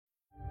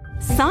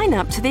Sign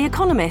up to The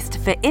Economist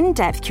for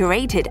in-depth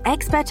curated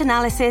expert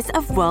analysis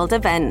of world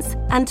events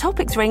and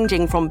topics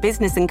ranging from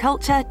business and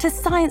culture to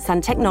science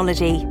and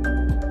technology.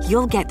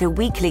 You'll get the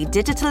weekly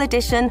digital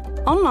edition,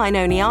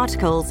 online-only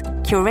articles,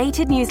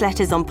 curated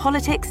newsletters on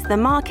politics, the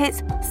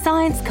markets,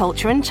 science,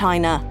 culture and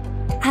China,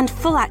 and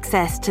full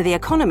access to The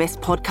Economist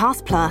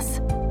Podcast Plus.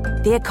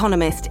 The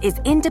Economist is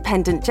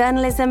independent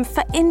journalism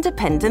for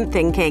independent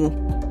thinking.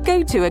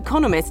 Go to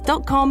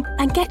economist.com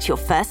and get your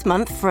first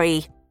month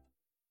free.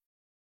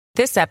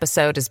 This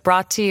episode is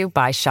brought to you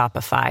by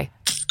Shopify.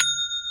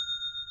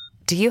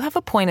 Do you have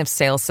a point of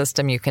sale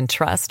system you can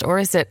trust, or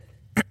is it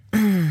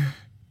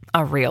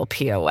a real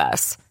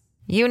POS?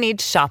 You need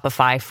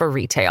Shopify for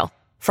retail.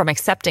 From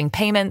accepting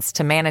payments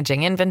to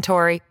managing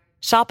inventory,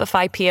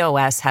 Shopify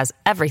POS has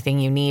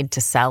everything you need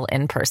to sell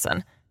in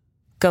person.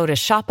 Go to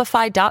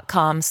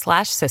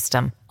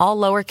shopify.com/system, all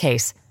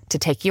lowercase, to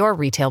take your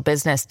retail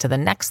business to the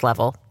next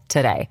level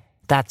today.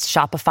 That's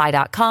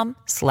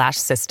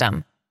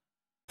shopify.com/system.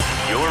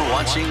 You're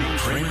watching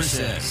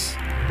CramerSez.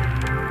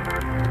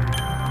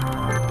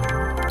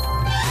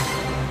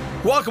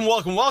 Welcome.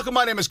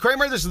 My name is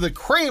Kramer. This is the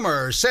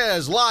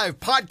CramerSez live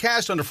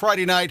podcast on a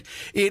Friday night.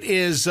 It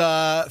is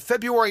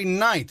February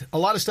 9th. A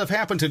lot of stuff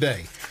happened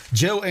today.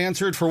 Joe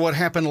answered for what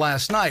happened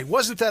last night.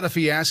 Wasn't that a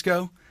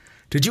fiasco?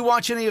 Did you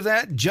watch any of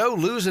that? Joe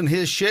losing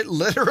his shit,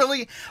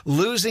 literally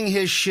losing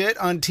his shit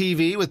on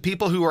TV with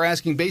people who were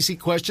asking basic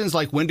questions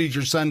like, when did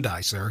your son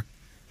die, sir?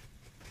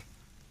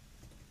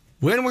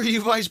 When were you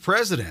vice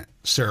president,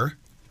 sir?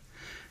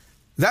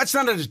 That's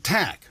not an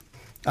attack.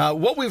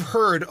 What we've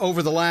heard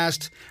over the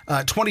last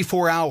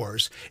 24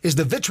 hours is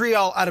the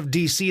vitriol out of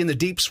D.C. in the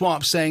deep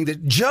swamp saying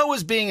that Joe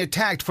is being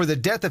attacked for the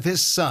death of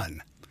his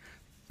son.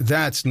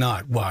 That's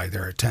not why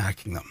they're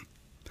attacking them.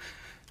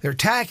 They're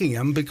attacking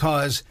him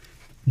because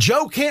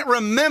Joe can't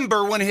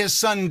remember when his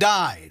son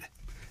died.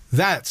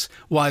 That's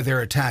why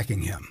they're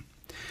attacking him.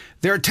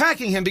 They're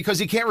attacking him because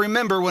he can't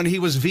remember when he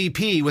was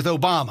VP with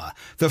Obama,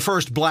 the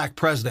first black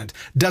president.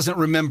 Doesn't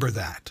remember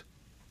that.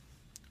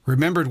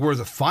 Remembered where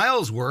the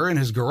files were in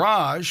his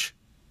garage,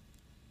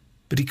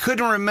 but he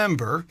couldn't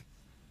remember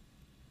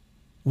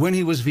when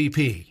he was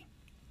VP.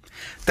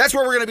 That's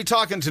where we're going to be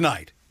talking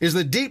tonight. Is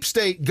the deep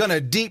state going to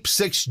deep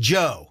six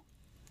Joe?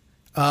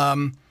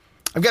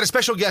 I've got a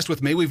special guest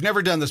with me. We've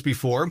never done this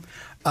before.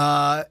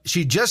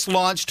 She just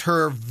launched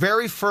her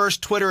very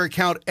first Twitter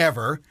account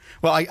ever.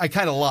 Well, I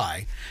kind of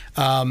lie.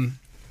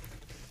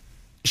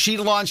 She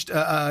launched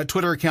a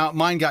Twitter account.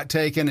 Mine got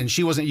taken, and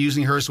she wasn't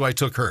using hers, so I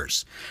took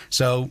hers.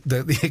 So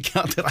the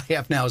account that I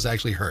have now is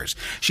actually hers.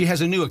 She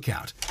has a new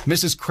account,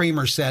 Mrs.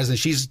 CramerSez, and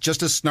she's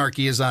just as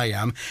snarky as I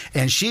am.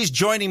 And she's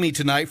joining me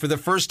tonight for the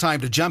first time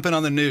to jump in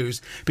on the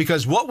news,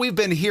 because what we've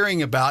been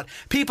hearing about,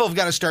 people have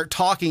got to start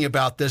talking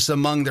about this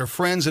among their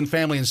friends and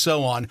family and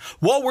so on.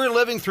 What we're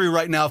living through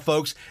right now,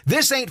 folks,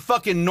 this ain't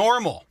fucking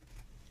normal.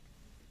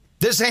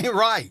 This ain't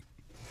right.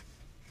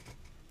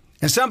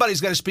 And somebody's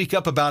got to speak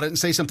up about it and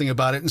say something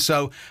about it. And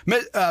so,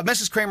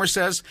 Mrs.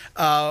 CramerSez,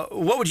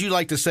 what would you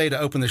like to say to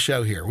open the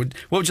show here? What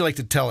would you like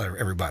to tell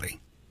everybody?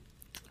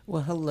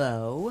 Well,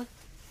 hello,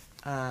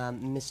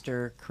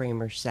 Mr.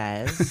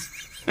 CramerSez.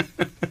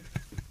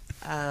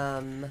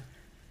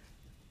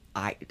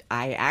 I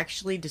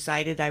actually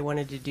decided I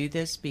wanted to do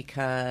this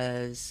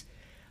because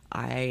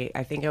I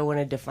think I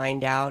wanted to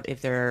find out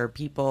if there are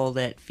people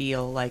that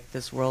feel like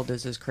this world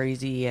is as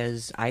crazy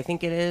as I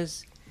think it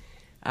is.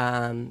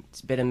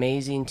 It's been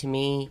amazing to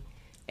me,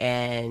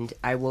 and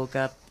I woke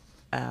up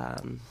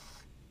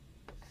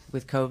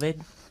with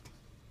COVID,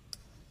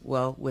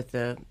 with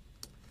the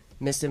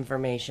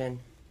misinformation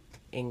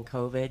in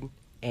COVID,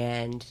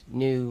 and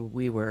knew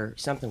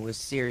something was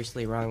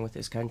seriously wrong with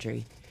this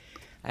country,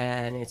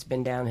 and it's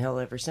been downhill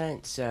ever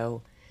since.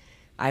 So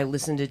I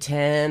listened to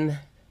Tim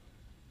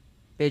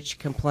bitch,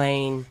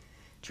 complain,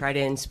 try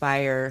to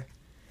inspire.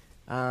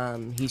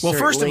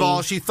 First of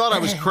all, she thought I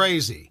was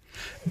crazy.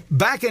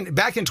 Back in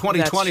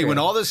 2020, when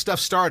all this stuff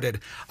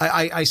started,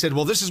 I said,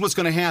 well, this is what's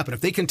going to happen.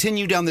 If they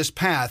continue down this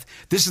path,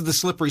 this is the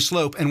slippery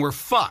slope, and we're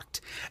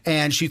fucked.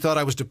 And she thought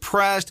I was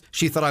depressed.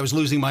 She thought I was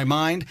losing my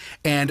mind.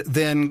 And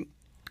then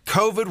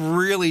COVID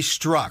really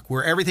struck,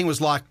 where everything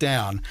was locked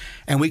down,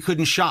 and we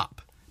couldn't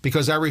shop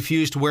because I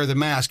refused to wear the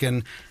mask.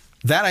 And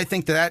I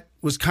think that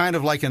was kind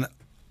of like an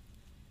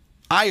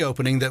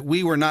eye-opening that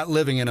we were not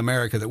living in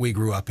America that we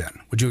grew up in.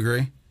 Would you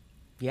agree?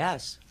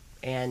 Yes.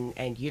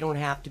 And you don't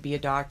have to be a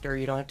doctor.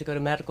 You don't have to go to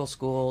medical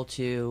school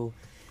to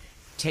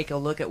take a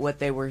look at what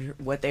they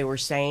were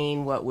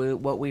saying, what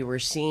we were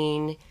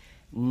seeing.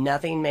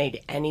 Nothing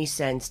made any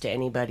sense to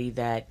anybody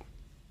that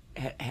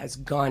has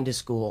gone to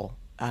school,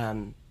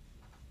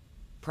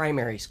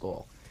 primary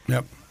school.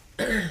 Yep.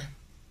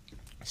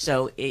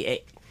 So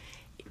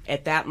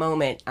at that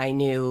moment, I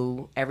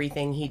knew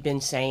everything he'd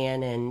been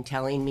saying and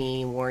telling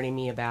me, warning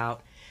me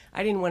about.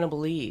 I didn't want to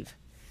believe.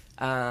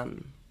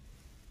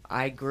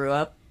 I grew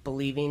up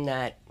believing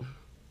that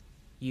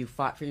you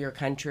fought for your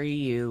country,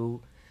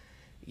 you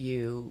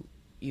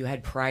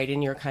had pride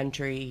in your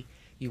country,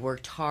 you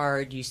worked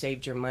hard, you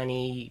saved your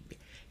money,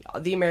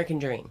 the American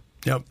dream.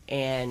 Yep.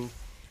 And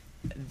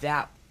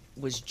that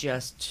was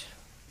just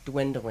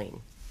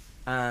dwindling.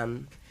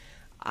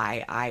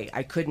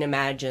 I couldn't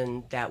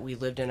imagine that we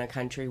lived in a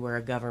country where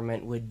a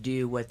government would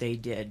do what they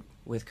did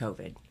with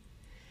COVID.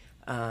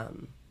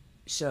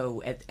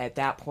 So at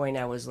that point,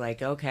 I was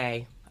like,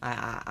 okay,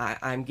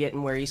 I'm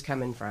getting where he's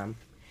coming from.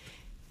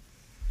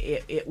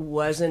 It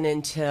wasn't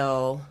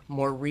until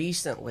more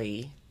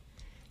recently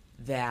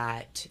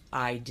that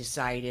I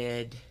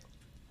decided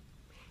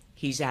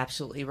he's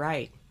absolutely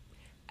right.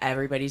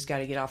 Everybody's got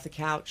to get off the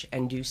couch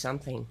and do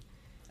something.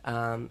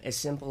 As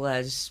simple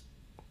as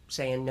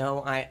saying,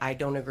 no, I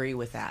don't agree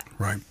with that.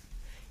 Right.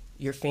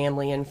 Your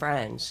family and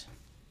friends,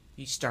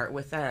 you start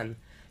with them.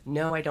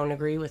 No, I don't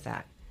agree with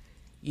that.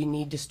 You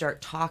need to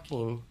start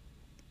talking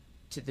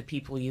to the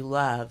people you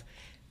love.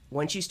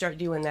 Once you start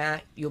doing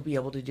that, you'll be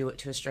able to do it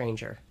to a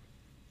stranger.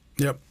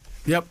 Yep.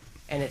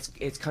 And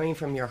it's coming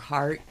from your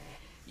heart.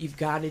 You've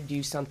got to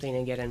do something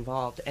and get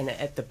involved. And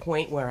at the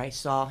point where I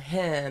saw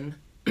him,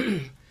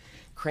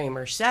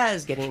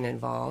 CramerSez, getting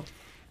involved,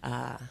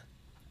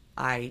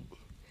 I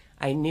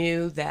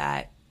knew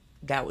that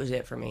was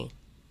it for me.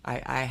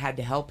 I had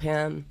to help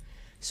him,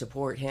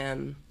 support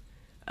him,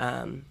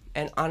 and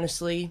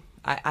honestly,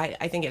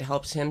 I think it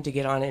helps him to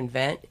get on and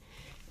vent,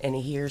 and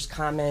he hears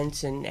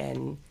comments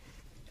and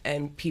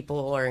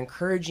people are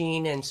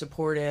encouraging and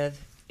supportive,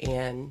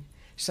 and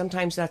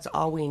sometimes that's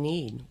all we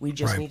need. We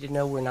just need to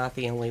know we're not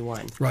the only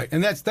one. Right,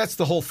 and that's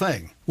the whole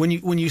thing. When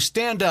you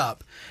stand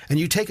up and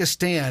you take a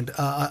stand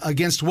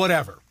against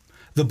whatever,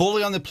 the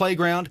bully on the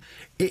playground,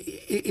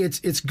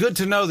 it's good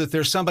to know that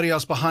there's somebody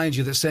else behind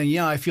you that's saying,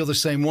 yeah, I feel the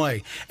same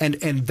way, and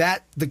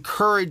that the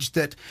courage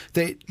that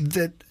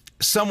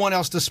someone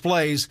else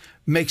displays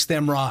makes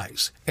them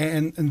rise,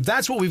 and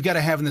that's what we've got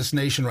to have in this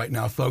nation right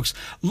now, folks.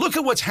 Look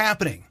at what's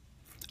happening.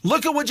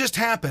 Look at what just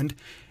happened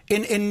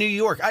in New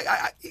York.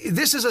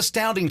 This is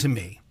astounding to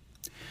me.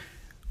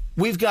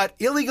 We've got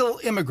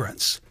illegal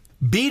immigrants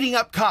beating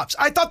up cops.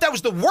 I thought that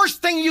was the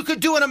worst thing you could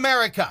do in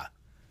America.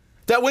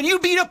 That when you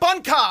beat up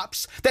on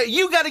cops, that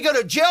you got to go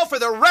to jail for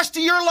the rest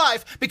of your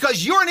life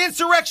because you're an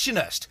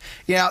insurrectionist.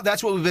 Yeah,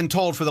 that's what we've been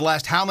told for the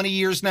last how many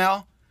years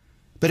now?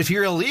 But if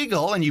you're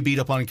illegal and you beat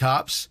up on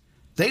cops,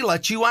 they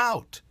let you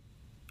out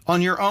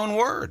on your own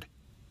word.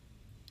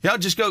 Yeah,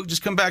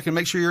 just come back and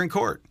make sure you're in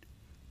court.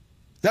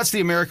 That's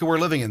the America we're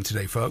living in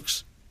today,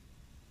 folks.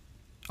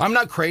 I'm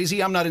not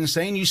crazy. I'm not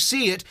insane. You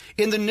see it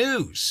in the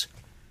news.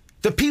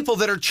 The people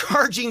that are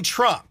charging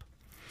Trump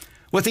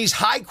with these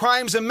high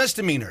crimes and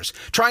misdemeanors,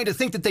 trying to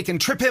think that they can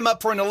trip him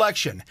up for an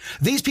election.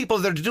 These people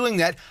that are doing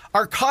that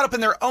are caught up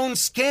in their own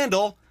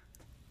scandal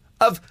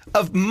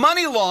of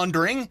money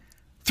laundering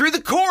through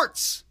the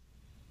courts.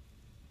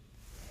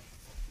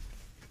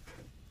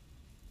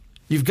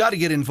 You've got to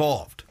get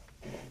involved.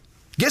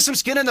 Get some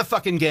skin in the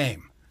fucking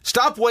game.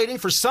 Stop waiting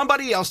for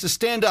somebody else to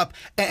stand up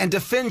and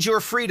defend your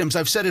freedoms.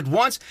 I've said it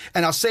once,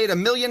 and I'll say it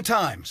 1,000,000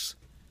 times.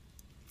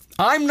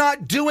 I'm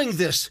not doing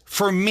this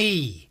for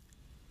me.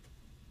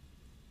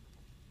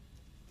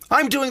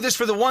 I'm doing this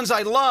for the ones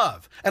I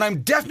love, and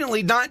I'm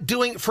definitely not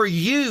doing it for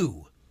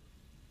you.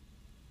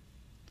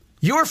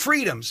 Your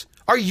freedoms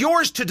are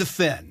yours to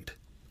defend.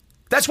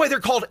 That's why they're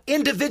called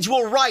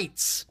individual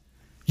rights.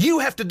 You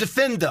have to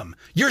defend them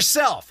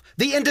yourself,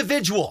 the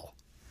individual.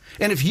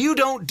 And if you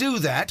don't do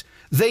that,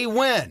 they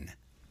win.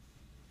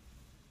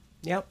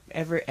 Yep,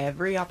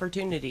 every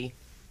opportunity,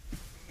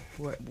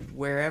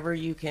 wherever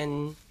you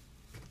can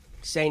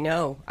say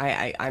no,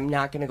 I'm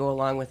not going to go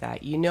along with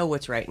that. You know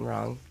what's right and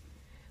wrong.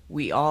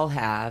 We all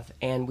have,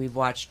 and we've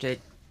watched it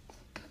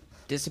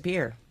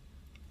disappear.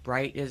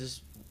 Right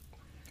is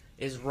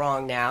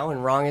wrong now,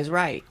 and wrong is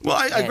right.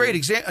 Well, a great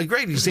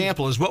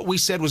example is what we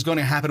said was going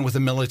to happen with the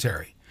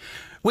military.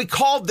 We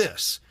called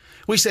this.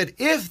 We said,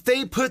 if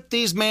they put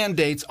these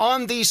mandates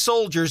on these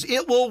soldiers,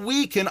 it will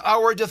weaken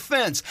our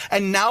defense.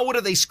 And now what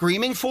are they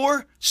screaming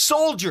for?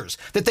 Soldiers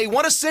that they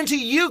want to send to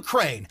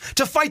Ukraine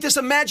to fight this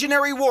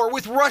imaginary war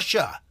with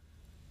Russia.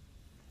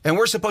 And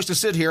we're supposed to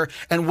sit here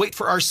and wait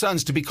for our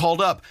sons to be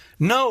called up.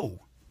 No,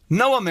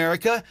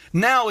 America.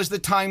 Now is the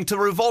time to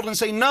revolt and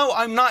say, no,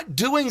 I'm not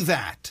doing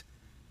that.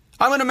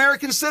 I'm an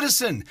American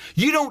citizen.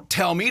 You don't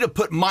tell me to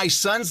put my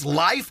son's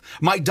life,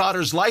 my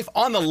daughter's life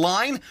on the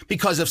line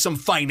because of some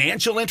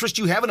financial interest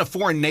you have in a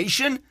foreign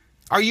nation.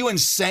 Are you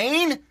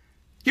insane?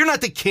 You're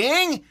not the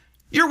king.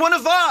 You're one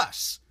of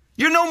us.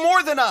 You're no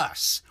more than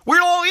us.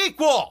 We're all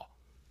equal.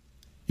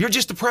 You're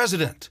just the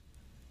president.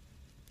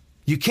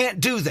 You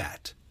can't do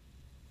that.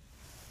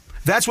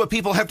 That's what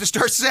people have to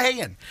start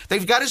saying.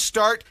 They've got to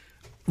start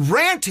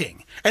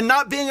ranting and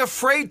not being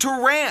afraid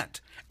to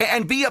rant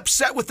and be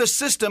upset with the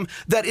system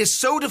that is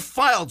so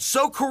defiled,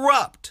 so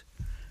corrupt.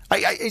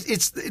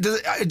 It's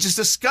just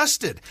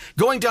disgusted.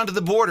 Going down to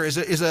the border is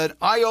an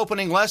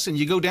eye-opening lesson.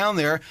 You go down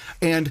there,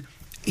 and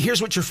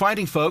here's what you're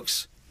finding,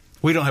 folks.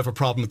 We don't have a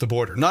problem at the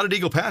border. Not at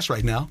Eagle Pass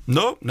right now.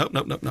 Nope.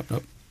 And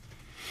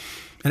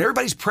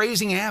everybody's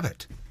praising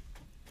Abbott.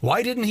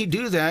 Why didn't he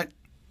do that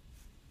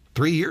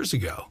 3 years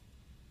ago?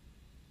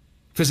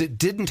 Because it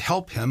didn't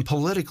help him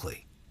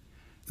politically.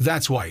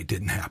 That's why it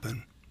didn't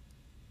happen.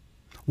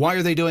 Why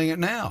are they doing it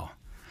now?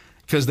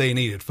 Because they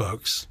need it,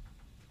 folks.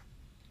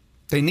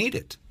 They need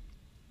it.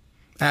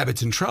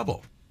 Abbott's in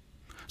trouble.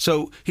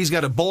 So he's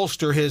got to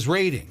bolster his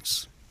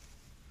ratings.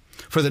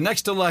 For the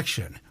next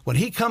election, when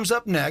he comes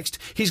up next,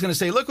 he's going to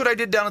say, look what I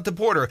did down at the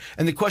border.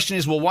 And the question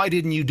is, well, why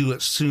didn't you do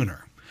it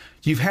sooner?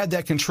 You've had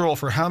that control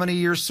for how many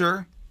years,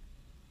 sir?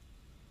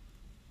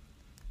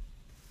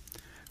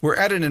 We're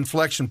at an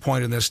inflection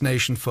point in this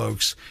nation,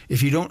 folks.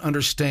 If you don't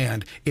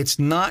understand, it's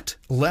not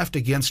left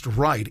against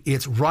right.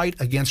 It's right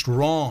against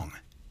wrong.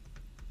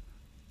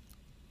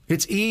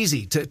 It's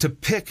easy to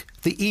pick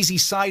the easy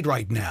side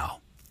right now.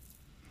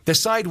 The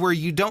side where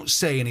you don't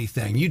say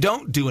anything, you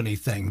don't do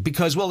anything,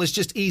 because, well, it's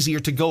just easier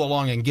to go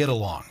along and get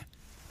along.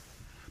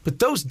 But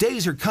those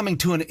days are coming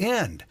to an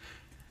end.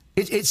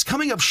 It's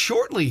coming up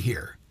shortly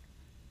here.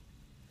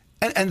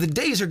 And the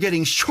days are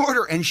getting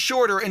shorter and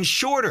shorter and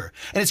shorter.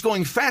 And it's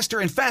going faster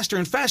and faster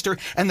and faster.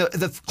 And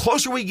the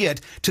closer we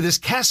get to this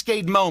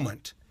cascade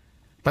moment,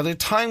 by the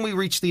time we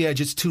reach the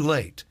edge, it's too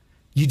late.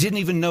 You didn't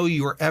even know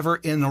you were ever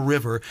in a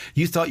river.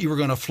 You thought you were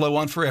going to flow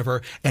on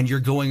forever, and you're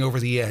going over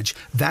the edge.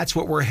 That's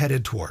what we're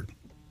headed toward.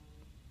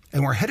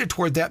 And we're headed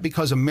toward that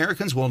because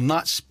Americans will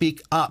not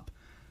speak up.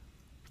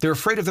 They're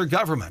afraid of their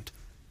government.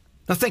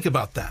 Now think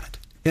about that.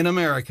 In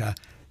America,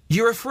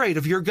 you're afraid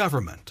of your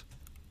government.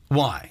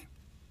 Why?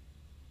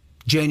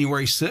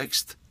 January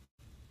 6th?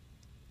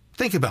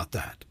 Think about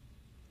that.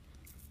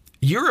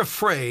 You're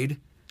afraid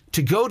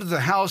to go to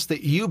the house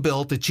that you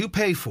built, that you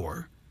pay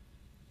for.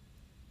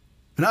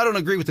 And I don't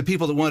agree with the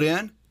people that went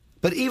in,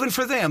 but even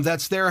for them,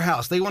 that's their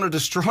house. They want to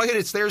destroy it.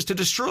 It's theirs to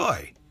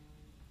destroy.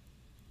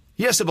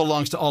 Yes, it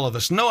belongs to all of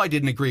us. No, I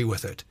didn't agree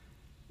with it.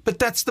 But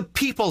that's the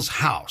people's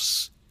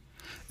house.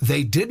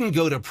 They didn't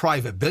go to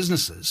private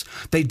businesses.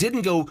 They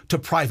didn't go to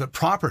private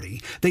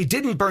property. They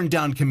didn't burn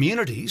down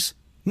communities.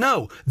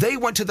 No, they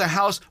went to the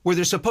house where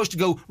they're supposed to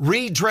go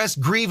redress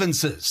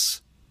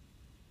grievances.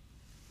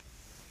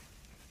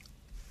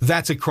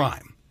 That's a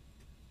crime.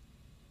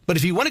 But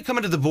if you want to come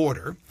into the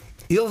border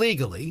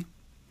illegally,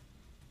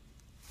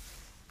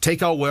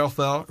 take all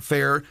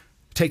welfare,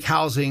 take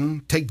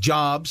housing, take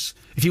jobs,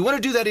 if you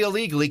want to do that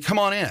illegally, come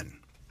on in.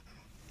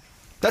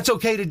 That's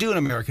okay to do in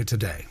America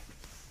today.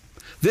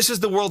 This is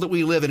the world that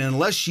we live in.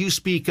 Unless you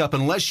speak up,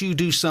 unless you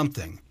do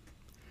something,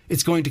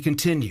 it's going to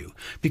continue,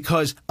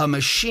 because a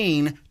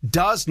machine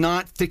does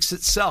not fix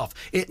itself.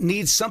 It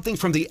needs something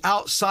from the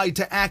outside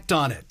to act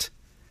on it.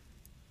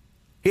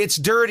 It's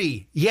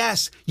dirty.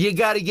 Yes, you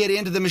got to get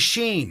into the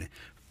machine.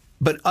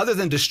 But other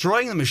than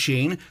destroying the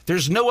machine,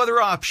 there's no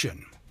other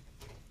option.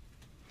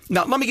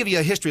 Now, let me give you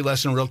a history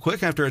lesson real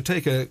quick after I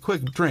take a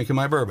quick drink of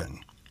my bourbon.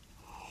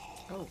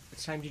 Oh,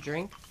 it's time to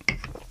drink?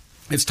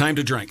 It's time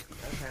to drink.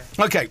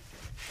 Okay.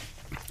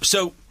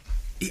 So,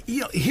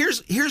 you know,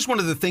 here's one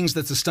of the things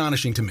that's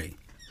astonishing to me.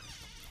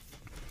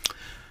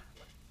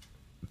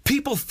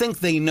 People think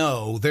they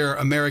know their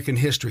American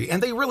history,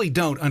 and they really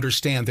don't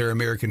understand their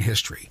American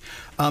history.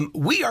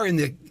 We are in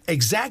the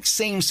exact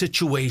same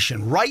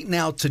situation right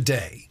now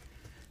today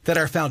that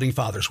our founding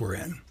fathers were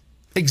in.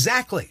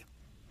 Exactly.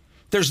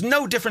 There's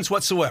no difference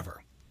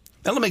whatsoever.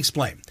 Now, let me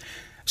explain.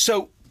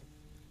 So,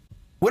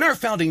 when our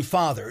founding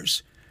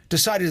fathers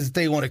decided that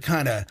they want to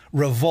kind of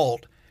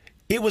revolt,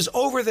 it was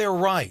over their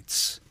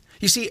rights.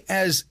 You see,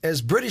 as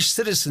British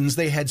citizens,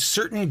 they had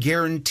certain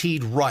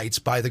guaranteed rights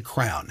by the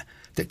Crown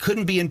that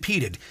couldn't be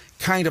impeded,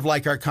 kind of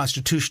like our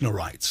constitutional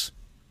rights.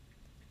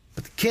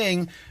 But the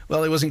king,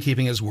 well, he wasn't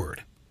keeping his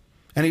word,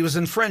 and he was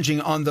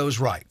infringing on those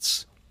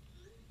rights.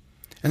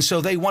 And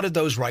so they wanted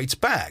those rights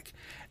back,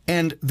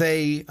 and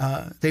they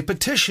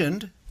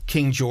petitioned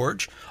King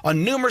George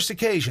on numerous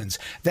occasions.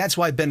 That's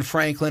why Ben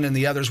Franklin and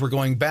the others were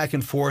going back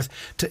and forth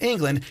to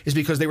England, is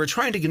because they were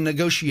trying to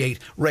negotiate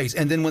rates.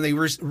 And then when they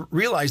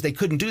realized they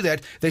couldn't do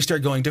that, they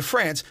started going to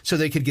France so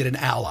they could get an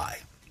ally.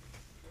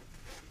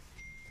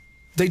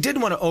 They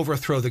didn't want to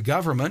overthrow the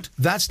government.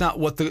 That's not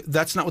what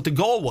the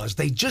goal was.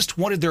 They just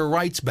wanted their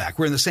rights back.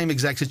 We're in the same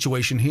exact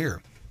situation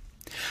here.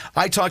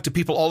 I talk to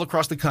people all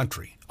across the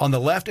country, on the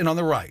left and on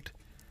the right.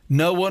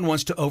 No one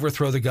wants to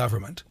overthrow the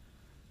government.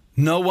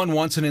 No one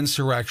wants an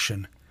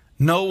insurrection.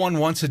 No one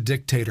wants a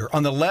dictator,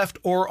 on the left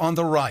or on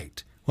the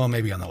right. Well,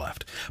 maybe on the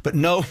left, but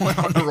no one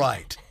on the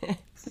right.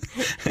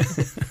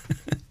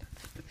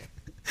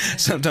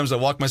 Sometimes I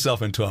walk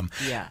myself into them.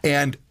 Yeah.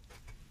 And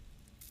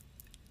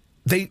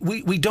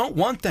we don't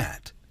want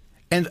that.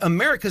 And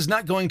America's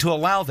not going to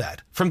allow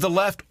that from the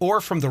left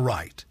or from the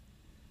right.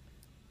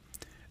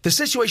 The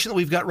situation that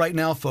we've got right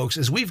now, folks,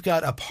 is we've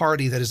got a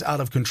party that is out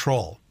of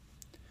control.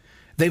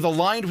 They've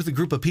aligned with a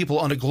group of people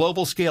on a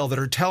global scale that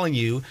are telling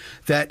you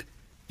that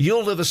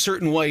you'll live a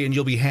certain way and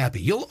you'll be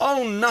happy. You'll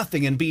own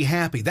nothing and be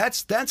happy.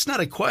 That's not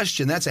a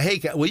question. That's a, hey,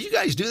 will you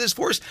guys do this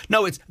for us?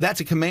 No, that's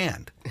a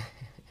command.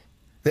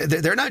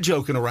 They're not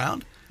joking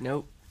around.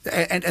 Nope.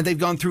 And they've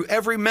gone through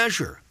every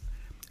measure.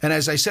 And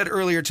as I said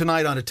earlier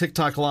tonight on a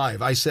TikTok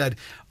Live, I said,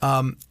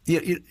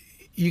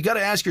 you you got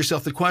to ask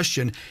yourself the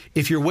question,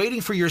 if you're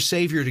waiting for your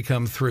savior to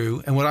come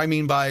through, and what I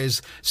mean by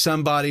is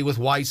somebody with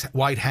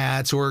white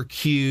hats or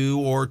Q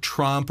or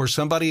Trump or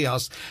somebody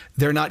else,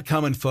 they're not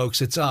coming,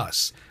 folks. It's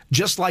us.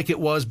 Just like it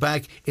was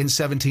back in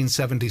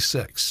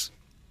 1776.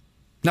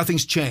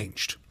 Nothing's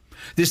changed.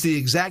 This is the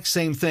exact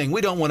same thing.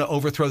 We don't want to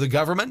overthrow the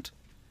government.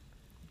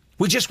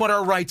 We just want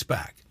our rights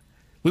back.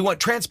 We want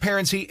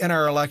transparency in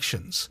our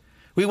elections.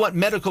 We want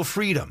medical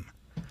freedom.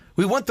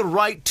 We want the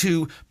right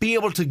to be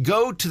able to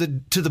go to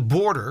the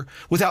border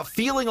without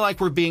feeling like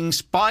we're being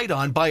spied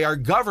on by our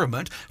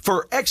government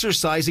for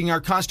exercising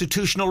our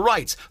constitutional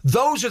rights.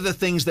 Those are the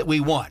things that we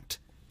want.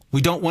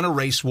 We don't want a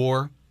race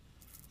war.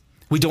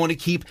 We don't want to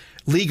keep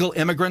legal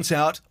immigrants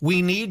out.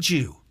 We need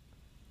you.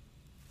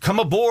 Come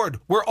aboard.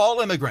 We're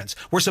all immigrants.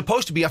 We're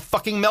supposed to be a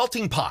fucking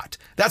melting pot.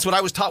 That's what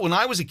I was taught when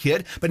I was a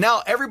kid. But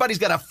now everybody's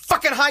got a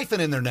fucking hyphen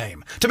in their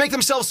name to make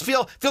themselves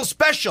feel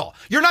special.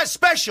 You're not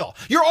special.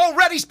 You're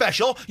already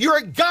special. You're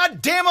a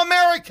goddamn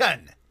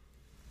American.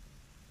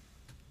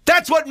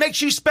 That's what makes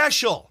you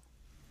special.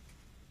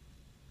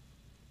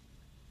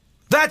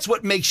 That's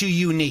what makes you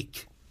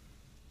unique.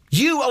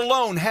 You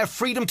alone have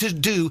freedom to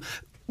do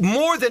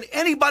more than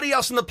anybody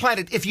else on the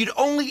planet if you'd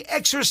only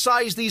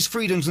exercise these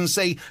freedoms and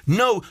say,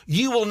 no,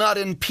 you will not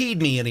impede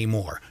me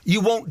anymore.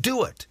 You won't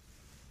do it.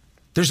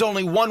 There's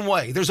only one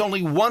way. There's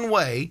only one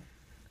way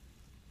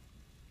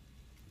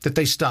that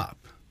they stop.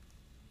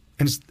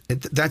 And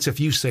that's if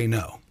you say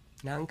no.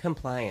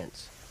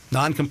 Non-compliance.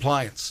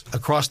 Non-compliance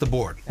across the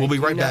board. We'll be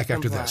right back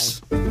after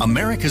this.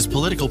 America's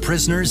political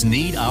prisoners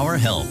need our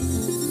help.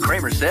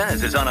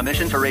 CramerSez is on a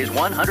mission to raise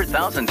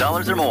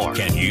 $100,000 or more.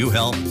 Can you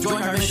help?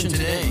 Join our mission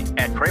today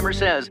at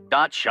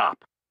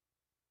CramerSez.shop.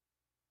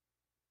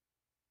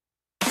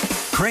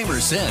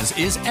 CramerSez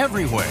is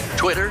everywhere.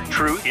 Twitter,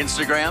 Truth,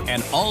 Instagram,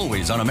 and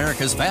always on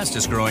America's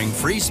fastest growing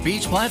free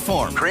speech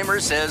platform,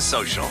 CramerSez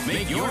Social.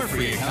 Make your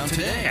free account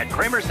today at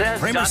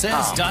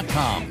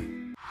CramerSez.com.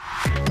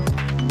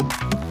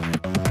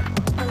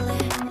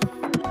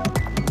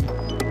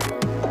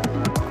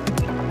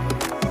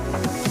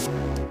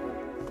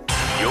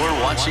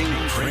 Watching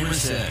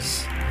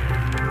CramerSez.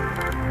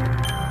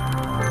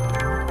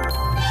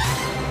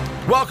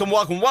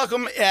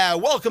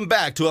 Welcome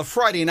back to a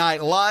Friday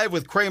Night Live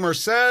with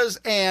CramerSez,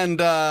 and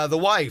the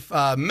wife,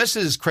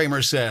 Mrs.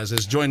 CramerSez,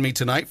 has joined me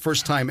tonight,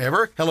 first time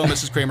ever. Hello,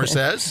 Mrs.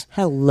 CramerSez.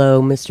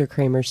 Hello, Mr.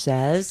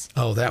 CramerSez.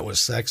 Oh, that was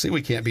sexy.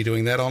 We can't be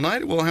doing that all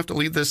night. We'll have to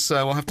leave this.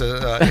 We'll have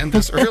to end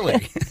this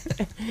early.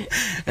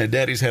 And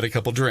Daddy's had a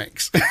couple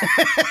drinks.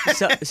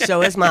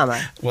 So is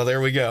Mama. Well,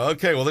 there we go.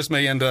 Okay, well, this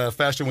may end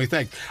faster than we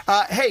think.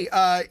 Hey,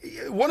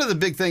 one of the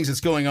big things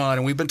that's going on,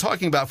 and we've been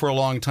talking about for a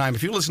long time,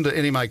 if you listen to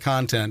any of my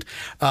content,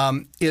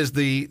 is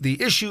the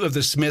issue of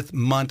the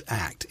Smith-Mundt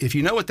Act. If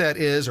you know what that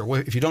is, or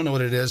if you don't know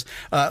what it is,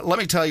 let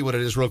me tell you what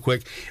it is real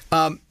quick.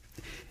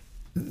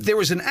 There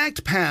was an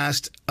act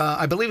passed,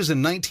 I believe it was in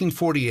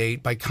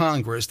 1948 by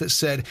Congress, that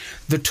said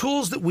the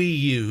tools that we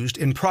used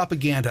in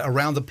propaganda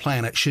around the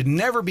planet should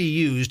never be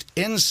used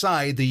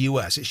inside the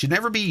U.S. It should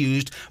never be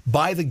used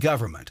by the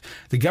government.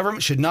 The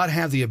government should not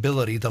have the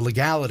ability, the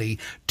legality,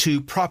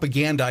 to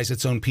propagandize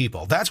its own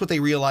people. That's what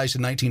they realized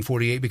in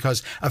 1948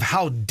 because of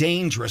how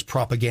dangerous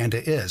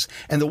propaganda is.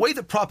 And the way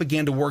that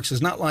propaganda works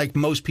is not like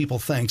most people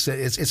think.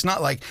 It's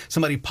not like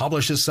somebody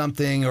publishes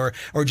something or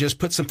just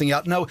puts something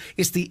out. No,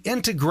 it's the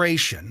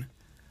integration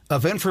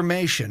of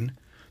information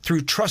through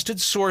trusted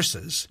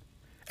sources,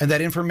 and that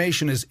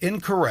information is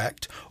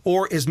incorrect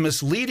or is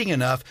misleading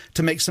enough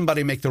to make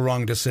somebody make the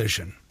wrong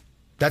decision.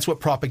 That's what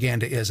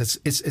propaganda is.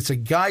 It's a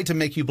guide to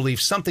make you believe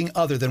something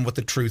other than what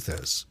the truth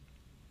is.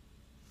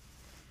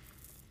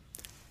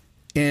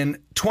 In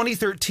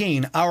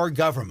 2013, our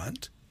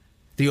government,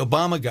 the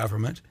Obama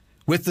government,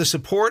 with the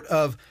support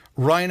of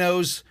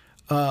rhinos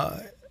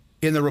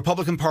in the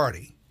Republican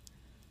Party,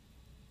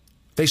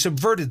 they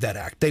subverted that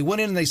act. They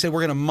went in and they said,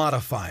 we're going to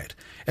modify it.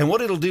 And what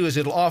it'll do is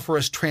it'll offer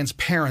us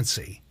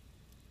transparency.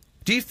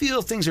 Do you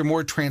feel things are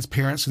more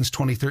transparent since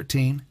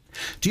 2013?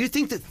 Do you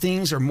think that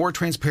things are more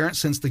transparent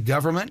since the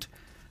government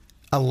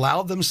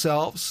allowed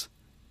themselves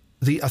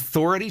the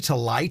authority to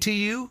lie to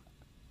you?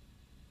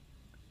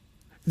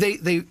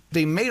 They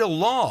made a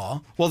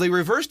law. Well, they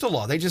reversed a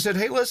law. They just said,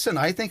 hey, listen,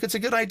 I think it's a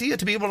good idea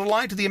to be able to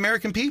lie to the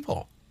American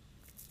people.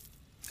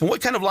 And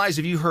what kind of lies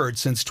have you heard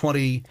since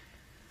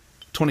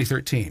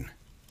 2013?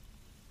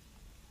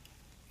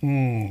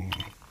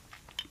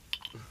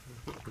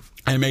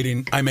 I may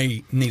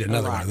need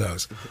another one of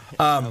those.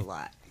 A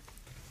lot.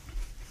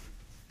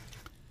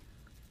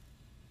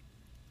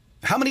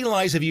 How many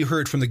lies have you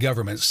heard from the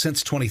government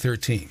since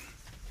 2013?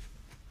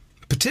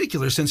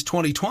 Particularly since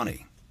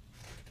 2020.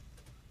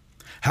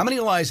 How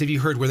many lies have you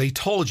heard where they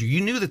told you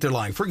knew that they're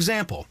lying? For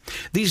example,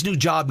 these new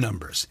job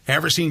numbers.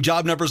 Ever seen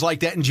job numbers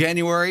like that in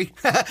January?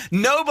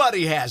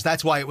 Nobody has.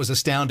 That's why it was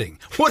astounding.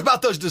 What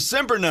about those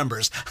December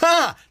numbers?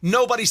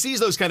 Nobody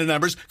sees those kind of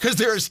numbers because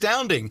they're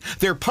astounding.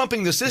 They're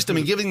pumping the system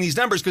and giving these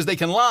numbers because they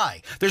can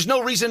lie. There's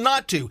no reason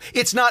not to.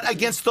 It's not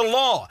against the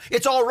law.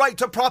 It's all right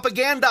to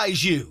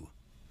propagandize you.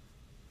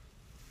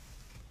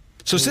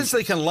 So since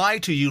they can lie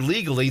to you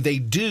legally, they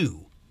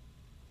do.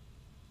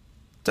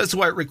 That's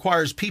why it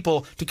requires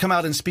people to come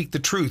out and speak the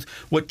truth.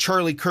 What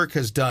Charlie Kirk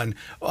has done,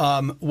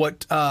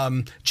 what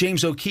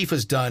James O'Keefe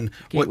has done,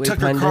 what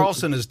Tucker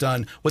Carlson has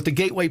done, what the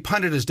Gateway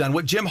Pundit has done,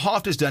 what Jim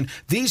Hoft has done.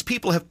 These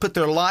people have put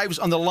their lives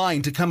on the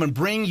line to come and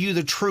bring you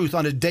the truth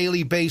on a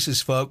daily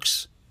basis,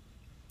 folks.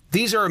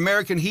 These are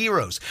American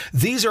heroes.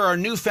 These are our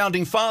new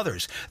founding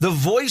fathers. The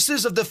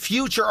voices of the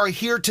future are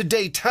here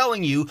today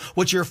telling you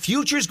what your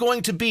future is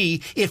going to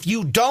be if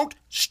you don't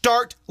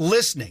start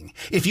listening,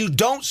 if you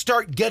don't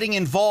start getting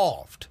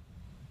involved.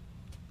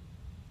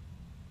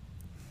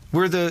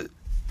 We're the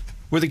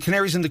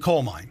canaries in the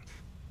coal mine.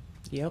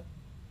 Yep.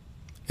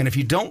 And if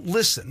you don't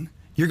listen,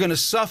 you're going to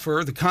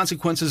suffer the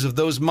consequences of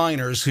those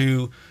miners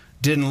who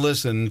didn't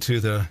listen to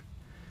the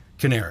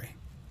canary.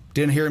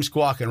 Didn't hear him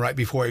squawking right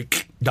before he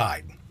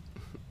died.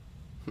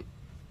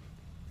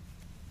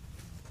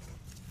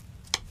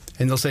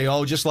 And they'll say,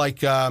 oh, just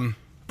like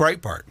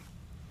Breitbart.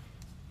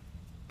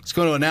 It's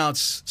going to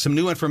announce some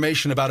new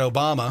information about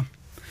Obama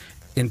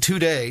in 2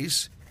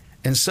 days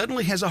and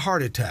suddenly has a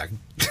heart attack.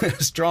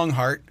 Strong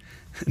heart,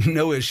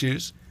 no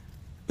issues.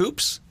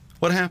 Oops,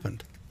 what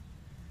happened?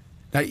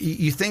 Now,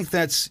 you think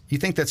that's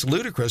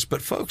ludicrous,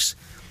 but folks,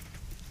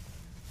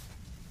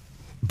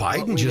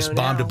 Biden just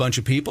bombed a bunch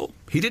of people.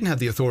 He didn't have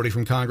the authority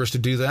from Congress to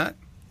do that.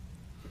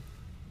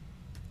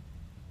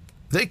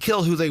 They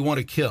kill who they want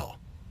to kill.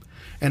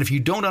 And if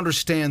you don't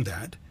understand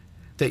that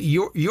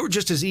you're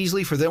just as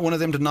easily for one of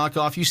them to knock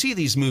off. You see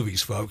these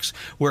movies, folks,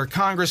 where a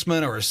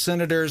congressman or a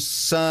senator's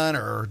son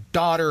or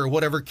daughter or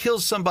whatever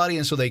kills somebody,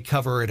 and so they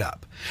cover it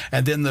up.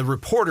 And then the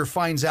reporter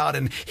finds out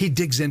and he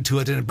digs into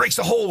it and it breaks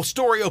the whole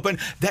story open.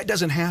 That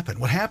doesn't happen.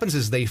 What happens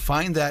is they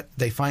find that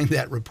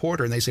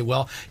reporter and they say,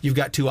 well, you've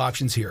got two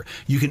options here.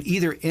 You can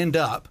either end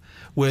up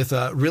with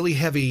a really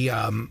heavy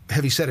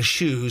set of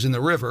shoes in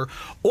the river,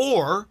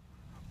 or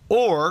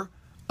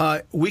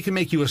we can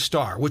make you a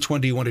star. Which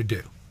one do you want to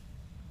do?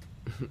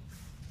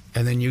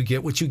 And then you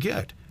get what you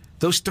get.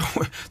 Those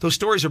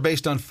stories are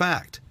based on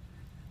fact.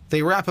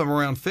 They wrap them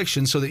around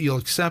fiction so that you'll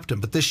accept them.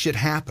 But this shit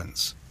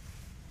happens.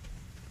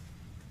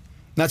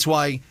 That's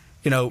why,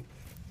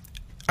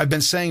 I've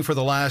been saying for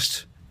the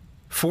last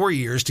 4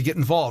 years to get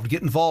involved.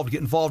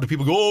 And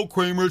people go, oh,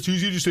 Kramer, it's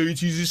easy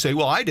to say.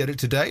 Well, I did it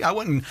today. I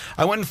went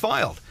and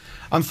filed.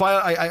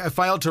 I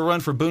filed to run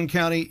for Boone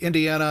County,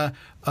 Indiana,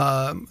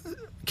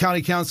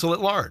 County Council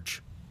at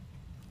large.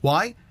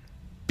 Why?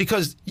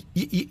 Because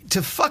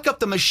to fuck up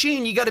the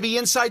machine, you got to be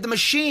inside the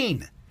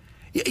machine.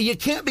 You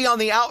can't be on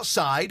the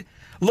outside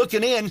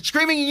looking in,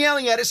 screaming and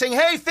yelling at it, saying,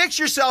 hey, fix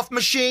yourself,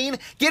 machine.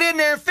 Get in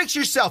there and fix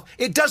yourself.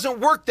 It doesn't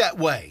work that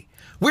way.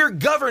 We're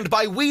governed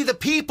by we the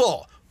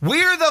people.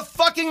 We're the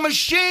fucking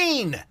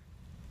machine.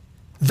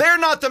 They're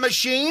not the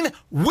machine.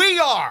 We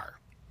are.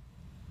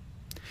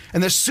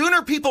 And the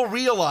sooner people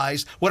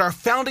realize what our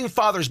founding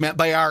fathers meant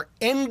by our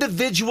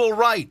individual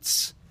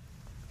rights,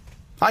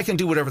 I can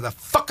do whatever the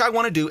fuck I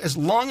want to do as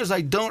long as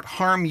I don't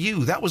harm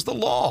you. That was the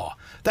law.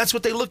 That's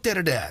what they looked at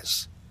it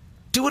as.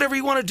 Do whatever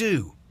you want to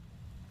do,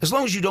 as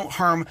long as you don't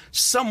harm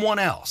someone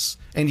else.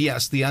 And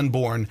yes, the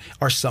unborn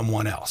are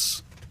someone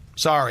else.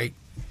 Sorry.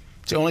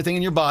 It's the only thing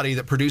in your body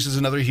that produces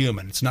another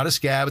human. It's not a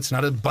scab. It's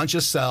not a bunch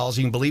of cells.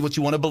 You can believe what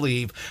you want to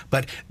believe,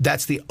 but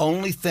that's the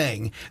only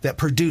thing that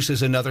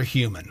produces another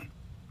human,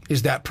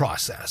 is that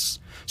process.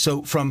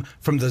 So from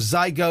the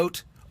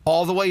zygote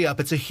all the way up,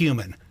 it's a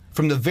human.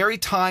 From the very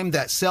time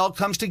that cell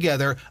comes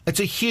together, it's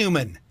a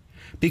human.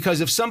 Because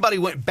if somebody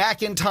went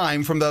back in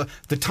time from the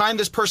time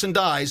this person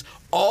dies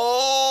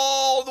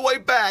all the way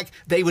back,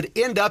 they would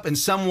end up in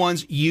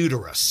someone's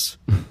uterus.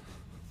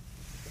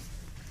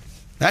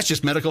 That's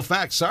just medical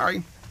fact.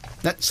 Sorry.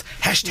 That's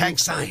hashtag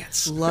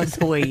science. Love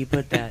the way you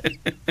put that.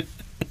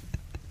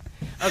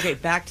 Okay,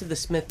 back to the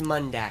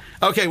Smith-Mundt.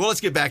 Okay, well,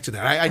 let's get back to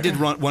that. I did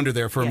wonder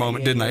there for a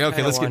moment, didn't I?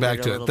 Okay, let's get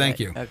back to it. Thank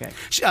you. Okay.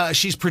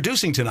 She's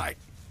producing tonight.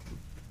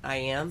 I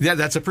am? Yeah,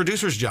 that's a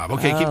producer's job.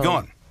 Okay, keep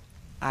going.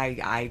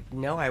 I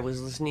know. I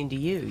was listening to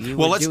you.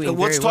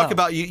 Let's talk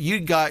about you.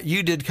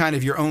 You did kind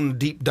of your own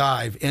deep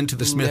dive into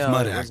the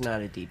Smith-Mundt Act. No, it was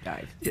not a deep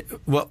dive.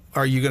 Well,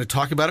 are you going to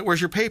talk about it?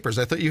 Where's your papers?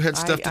 I thought you had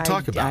stuff to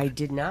talk about. I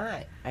did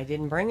not. I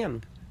didn't bring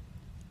them.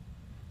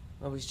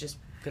 I was just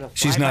going to.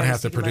 She's not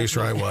half the producer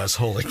I was.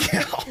 Holy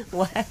cow!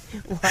 What?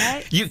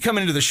 You come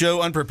into the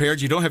show unprepared.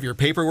 You don't have your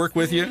paperwork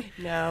with you.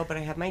 No, but I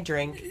have my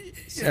drink.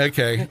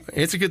 Okay,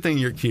 it's a good thing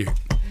you're cute.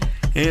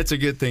 It's a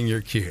good thing you're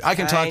cute. I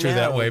can talk to her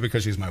that way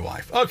because she's my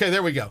wife. Okay,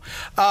 there we go.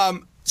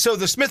 So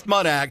the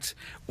Smith-Mundt Act,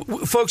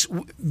 folks,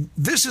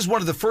 this is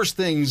one of the first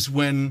things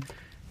when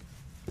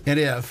and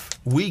if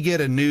we get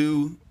a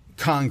new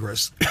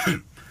Congress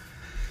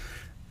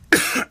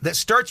that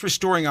starts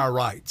restoring our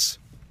rights.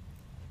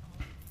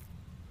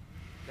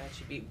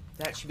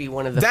 That should be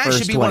one of the first ones. That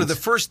should be one of the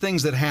first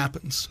things that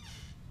happens,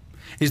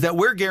 is that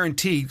we're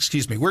guaranteed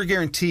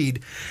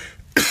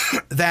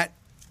that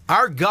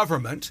our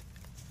government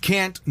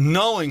can't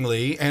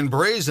knowingly and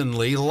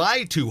brazenly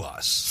lie to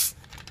us.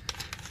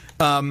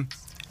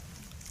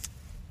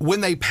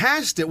 When they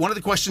passed it, one of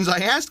the questions I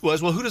asked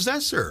was, well, who does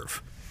that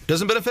serve?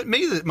 Doesn't benefit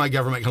me that my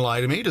government can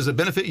lie to me. Does it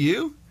benefit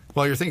you?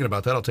 While you're thinking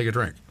about that, I'll take a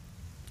drink.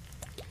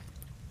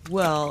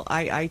 Well,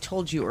 I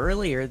told you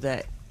earlier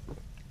that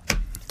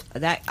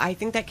I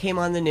think that came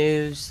on the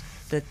news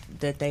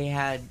that they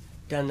had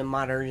done the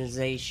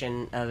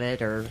modernization of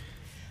it, or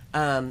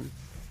and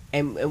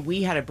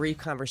we had a brief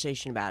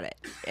conversation about it,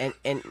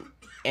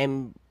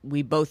 and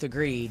we both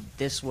agreed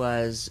this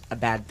was a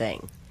bad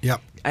thing. Yep.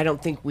 I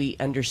don't think we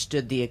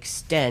understood the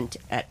extent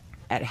at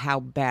how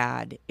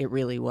bad it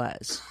really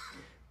was,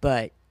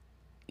 but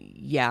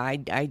yeah,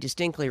 I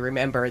distinctly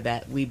remember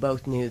that we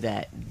both knew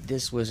that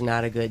this was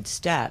not a good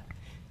step,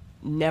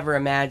 never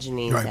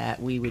imagining that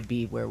we would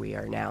be where we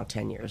are now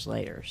 10 years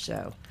later.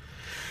 So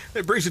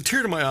it brings a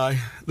tear to my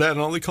eye, that and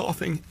all the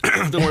coughing.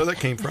 Don't know where that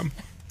came from.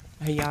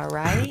 Are you all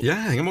right?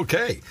 Yeah, I think I'm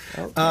okay.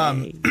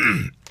 Okay.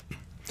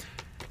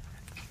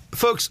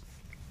 Folks,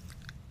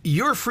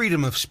 your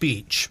freedom of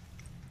speech.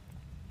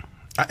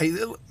 Let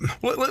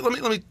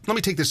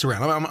me take this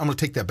around. I'm going to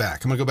take that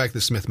back. I'm going to go back to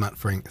the Smith-Munt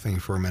thing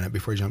for a minute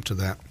before I jump to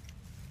that.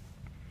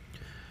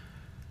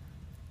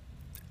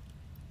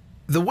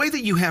 The way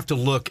that you have to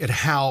look at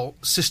how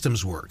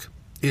systems work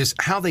is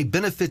how they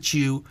benefit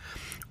you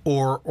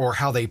or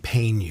how they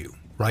pain you,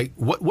 right?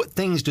 What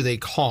things do they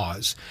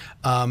cause,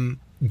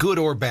 good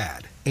or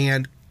bad?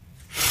 And,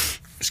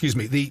 excuse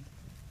me, the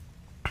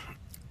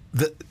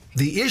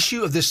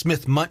issue of this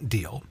Smith-Munt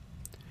deal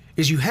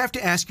is you have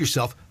to ask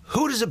yourself,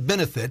 who does it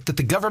benefit that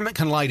the government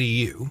can lie to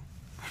you,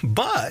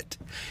 but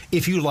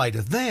if you lie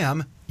to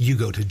them, you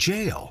go to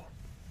jail?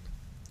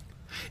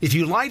 If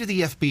you lie to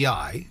the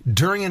FBI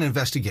during an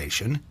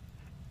investigation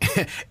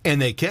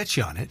and they catch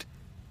you on it,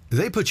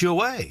 they put you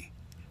away.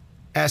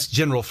 Ask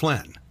General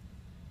Flynn.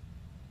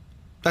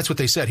 That's what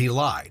they said. He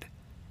lied.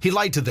 He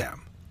lied to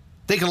them.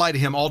 They could lie to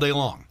him all day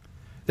long.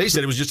 They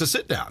said it was just a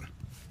sit down.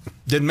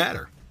 Didn't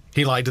matter.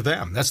 He lied to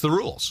them. That's the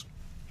rules.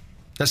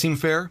 That seem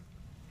fair?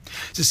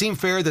 Does it seem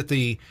fair that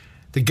the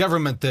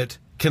government that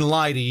can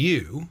lie to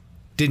you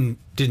didn't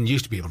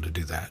used to be able to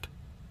do that?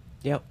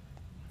 Yep.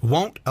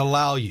 Won't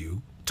allow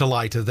you to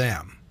lie to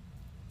them.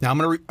 Now, I'm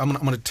going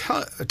to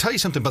tell you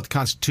something about the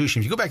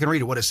Constitution. If you go back and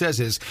read it, what it says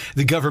is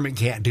the government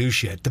can't do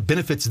shit that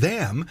benefits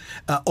them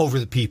over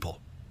the people.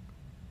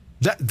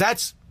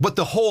 That's what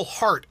the whole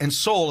heart and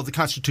soul of the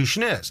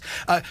Constitution is.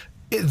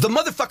 The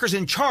motherfuckers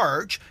in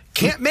charge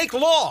can't make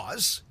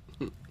laws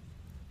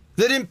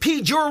that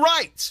impede your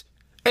rights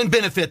and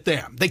benefit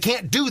them. They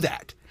can't do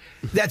that.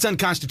 That's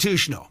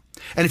unconstitutional.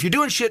 And if you're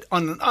doing shit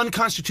on an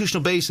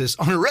unconstitutional basis,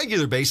 on a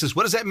regular basis,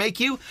 what does that make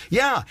you?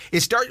 Yeah, it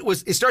starts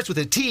with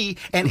a T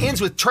and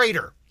ends with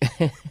traitor.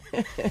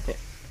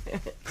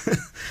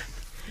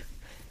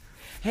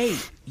 Hey,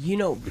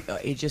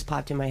 it just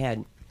popped in my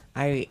head.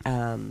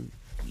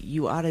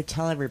 You ought to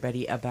tell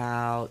everybody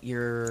about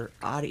your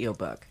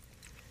audiobook.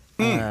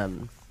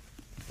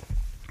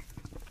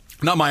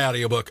 Not my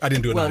audiobook. I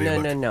didn't do an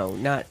audiobook. No,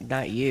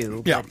 not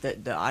you. Yeah.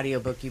 But the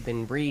audiobook you've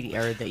been reading,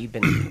 or that you've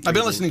been I've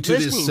been listening to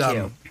this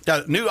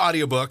new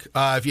audiobook.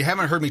 If you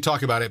haven't heard me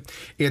talk about it,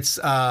 it's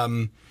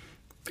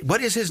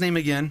what is his name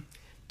again?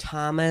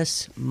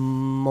 Thomas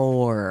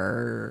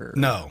More.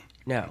 No.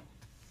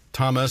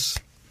 Thomas.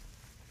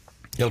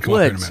 He'll come up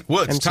here in a minute.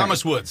 Woods.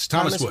 Thomas Woods.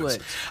 Thomas Woods.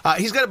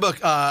 He's got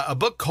a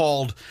book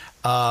called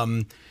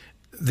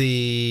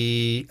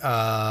the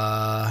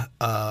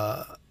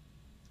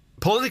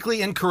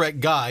Politically Incorrect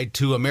Guide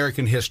to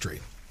American History.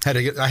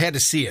 I had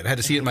to see it. I had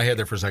to see it in my head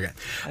there for a second.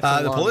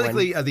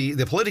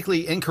 The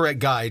Politically Incorrect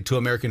Guide to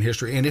American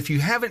History. And if you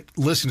haven't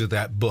listened to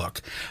that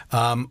book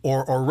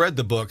or read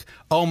the book,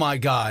 oh my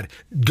God,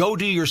 go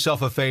do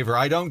yourself a favor.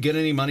 I don't get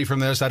any money from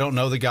this. I don't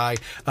know the guy,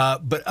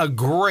 but a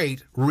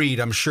great read,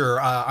 I'm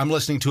sure. I'm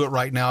listening to it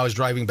right now. I was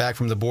driving back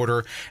from the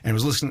border and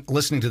was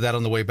listening to that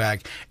on the way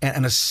back.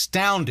 And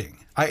astounding.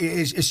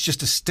 It's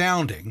just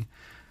astounding.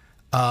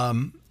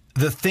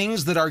 The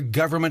things that our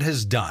government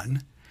has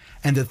done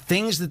and the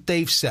things that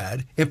they've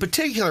said, in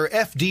particular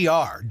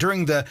FDR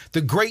during the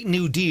Great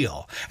New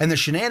Deal and the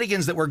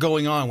shenanigans that were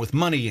going on with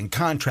money and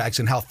contracts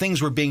and how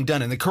things were being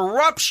done and the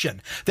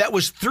corruption that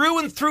was through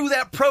and through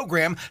that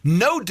program,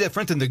 no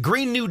different than the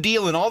Green New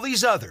Deal and all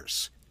these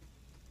others.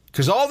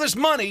 Because all this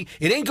money,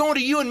 it ain't going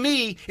to you and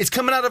me. It's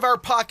coming out of our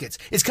pockets.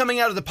 It's coming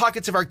out of the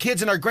pockets of our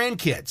kids and our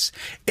grandkids.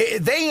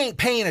 They ain't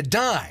paying a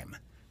dime.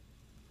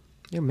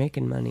 They're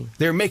making money.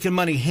 They're making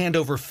money hand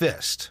over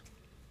fist.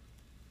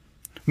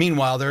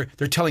 Meanwhile, they're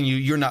telling you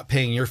you're not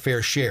paying your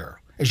fair share,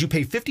 as you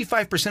pay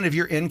 55% of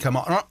your income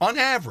on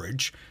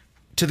average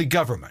to the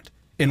government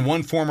in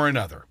one form or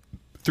another,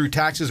 through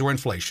taxes or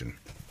inflation.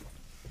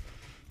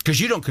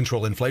 Because you don't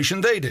control inflation,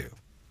 they do.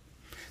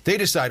 They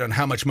decide on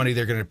how much money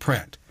they're going to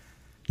print.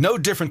 No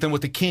different than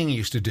what the king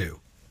used to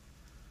do.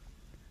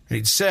 And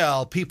he'd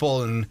sell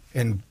people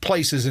and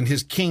places in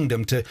his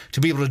kingdom to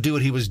be able to do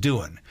what he was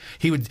doing.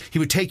 He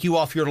would take you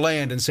off your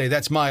land and say,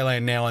 that's my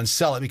land now, and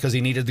sell it because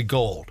he needed the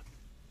gold.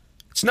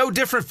 It's no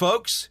different,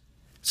 folks.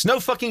 It's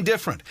no fucking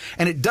different.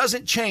 And it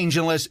doesn't change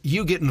unless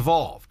you get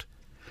involved.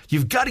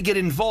 You've got to get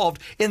involved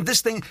in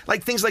this thing,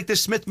 like things like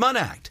this Smith-Munn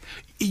Act.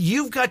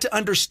 You've got to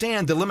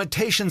understand the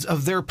limitations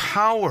of their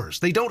powers.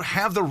 They don't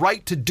have the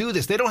right to do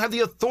this. They don't have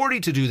the authority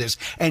to do this.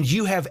 And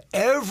you have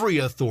every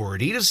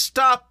authority to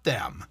stop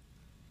them.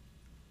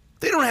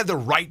 They don't have the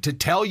right to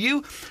tell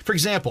you. For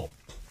example,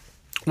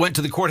 went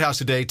to the courthouse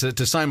today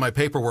to sign my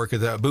paperwork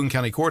at the Boone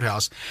County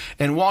Courthouse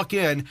and walk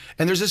in,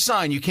 and there's a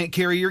sign, you can't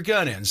carry your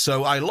gun in.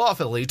 So I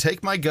lawfully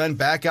take my gun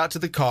back out to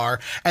the car,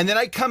 and then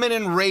I come in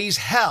and raise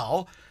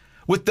hell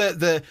with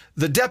the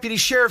deputy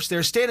sheriffs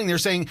there standing there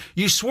saying,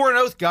 you swore an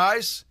oath,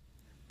 guys.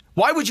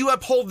 Why would you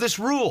uphold this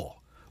rule?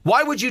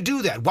 Why would you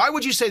do that? Why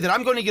would you say that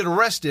I'm going to get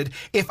arrested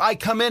if I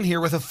come in here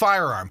with a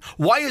firearm?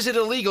 Why is it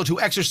illegal to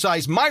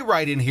exercise my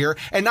right in here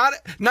and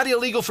not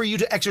illegal for you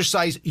to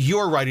exercise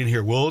your right in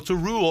here? Well, it's a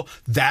rule.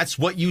 That's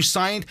what you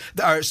signed,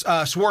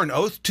 swore an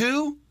oath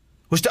to?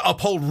 Was to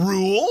uphold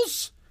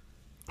rules?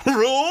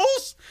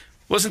 Rules?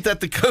 Wasn't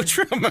that the coach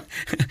from,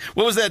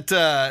 what was that,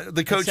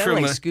 the coach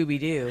from? Like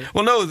Scooby-Doo.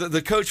 Well, no,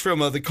 the coach from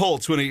the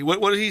Colts, when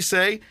what did he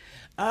say?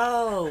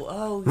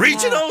 Oh.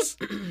 Regionals?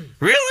 Yeah.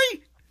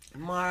 Really?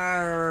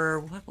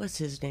 What was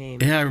his name?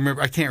 Yeah, I remember.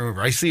 I can't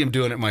remember. I see him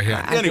doing it in my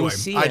head. Anyway,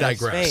 I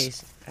digress.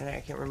 His face.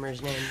 I can't remember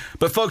his name.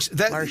 But folks,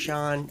 that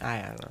Marshawn,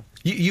 I don't know.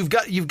 You've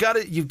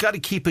got to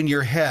keep in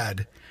your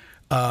head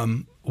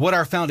what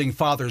our founding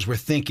fathers were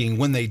thinking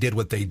when they did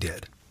what they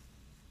did.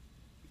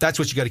 That's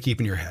what you got to keep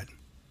in your head.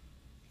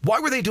 Why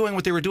were they doing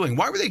what they were doing?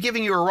 Why were they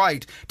giving you a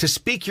right to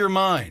speak your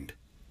mind?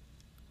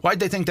 Why did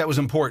they think that was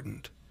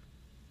important?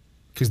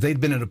 Because they'd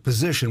been in a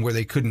position where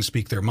they couldn't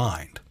speak their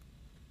mind.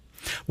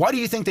 Why do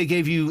you think they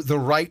gave you the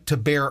right to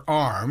bear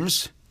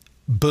arms?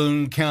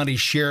 Boone County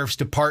Sheriff's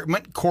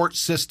Department, court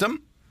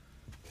system.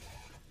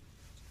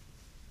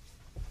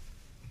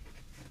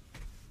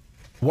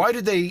 Why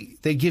did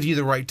they give you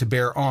the right to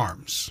bear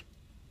arms?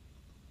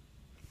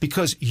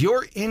 Because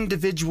your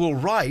individual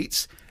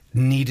rights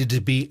needed to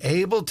be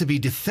able to be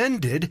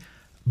defended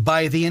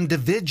by the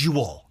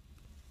individual.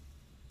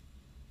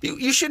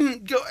 You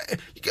shouldn't go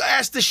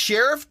ask the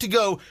sheriff to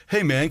go,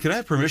 hey, man, can I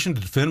have permission to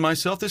defend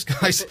myself? This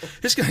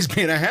guy's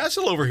being a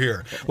hassle over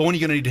here. Well, when are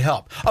you going to need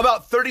help?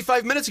 About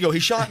 35 minutes ago, he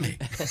shot me.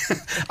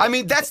 I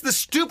mean, that's the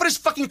stupidest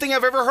fucking thing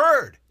I've ever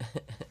heard.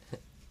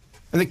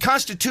 And the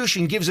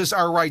Constitution gives us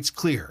our rights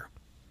clear.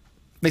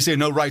 They say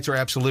no rights are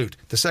absolute.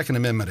 The Second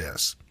Amendment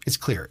is. It's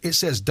clear. It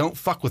says don't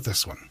fuck with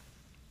this one.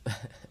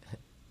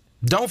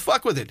 Don't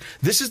fuck with it.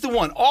 This is the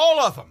one. All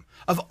of them.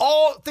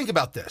 Think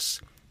about this.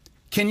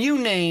 Can you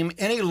name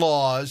any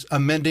laws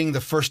amending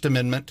the First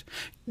Amendment?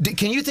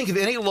 Can you think of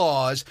any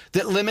laws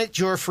that limit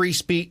your free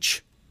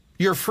speech,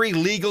 your free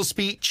legal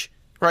speech?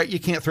 Right? You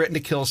can't threaten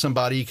to kill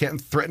somebody. You can't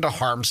threaten to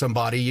harm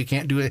somebody. You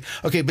can't do it.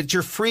 Okay, but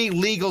your free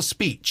legal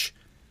speech.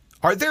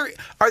 Are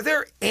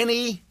there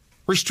any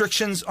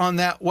restrictions on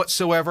that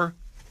whatsoever?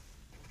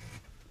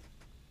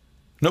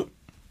 Nope.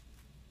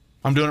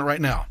 I'm doing it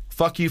right now.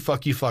 Fuck you,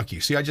 fuck you, fuck you.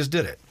 See, I just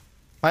did it.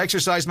 I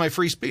exercised my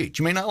free speech.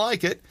 You may not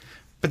like it,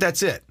 but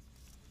that's it.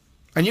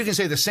 And you can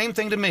say the same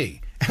thing to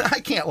me, and I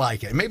can't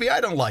like it. Maybe I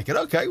don't like it.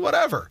 Okay,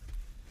 whatever.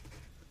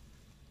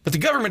 But the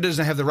government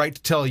doesn't have the right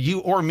to tell you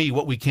or me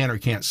what we can or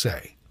can't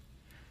say.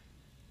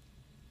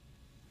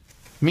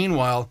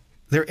 Meanwhile,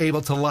 they're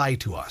able to lie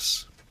to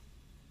us.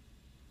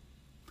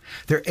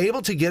 They're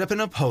able to get up in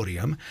a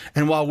podium,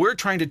 and while we're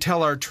trying to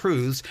tell our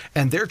truths,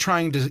 and they're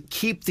trying to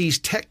keep these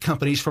tech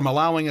companies from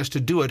allowing us to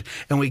do it,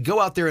 and we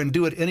go out there and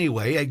do it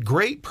anyway at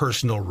great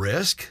personal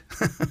risk.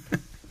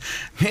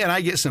 Man,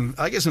 I get some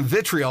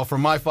vitriol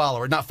from my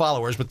followers, not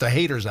followers, but the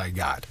haters I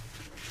got.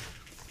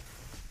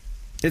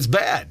 It's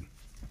bad.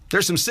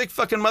 There's some sick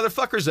fucking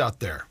motherfuckers out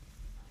there.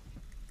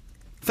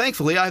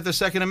 Thankfully, I have the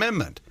Second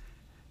Amendment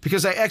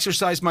because I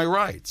exercise my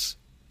rights.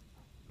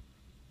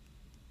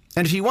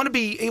 And if you want to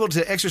be able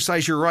to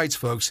exercise your rights,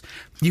 folks,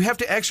 you have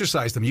to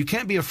exercise them. You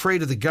can't be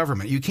afraid of the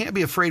government. You can't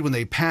be afraid when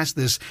they pass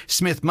this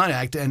Smith-Munn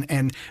Act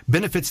and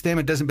benefits them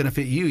and doesn't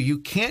benefit you. You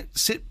can't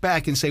sit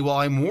back and say, well,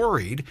 I'm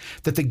worried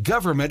that the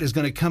government is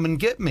going to come and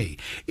get me.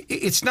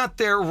 It's not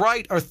their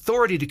right or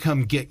authority to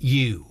come get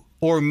you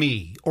or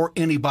me or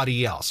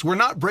anybody else. We're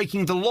not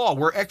breaking the law.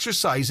 We're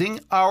exercising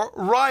our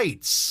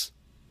rights.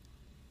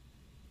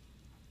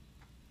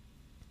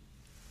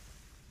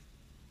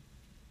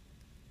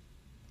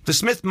 The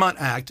Smith-Munn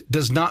Act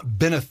does not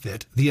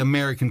benefit the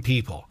American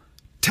people.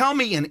 Tell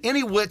me in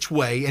any which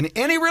way, in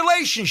any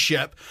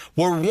relationship,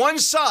 where one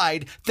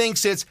side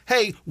thinks it's,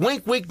 hey,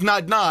 wink, wink,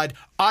 nod, nod,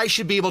 I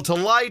should be able to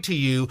lie to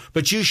you,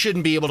 but you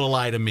shouldn't be able to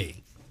lie to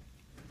me.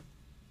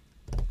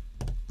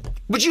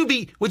 Would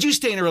you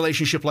stay in a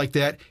relationship like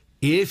that?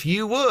 If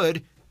you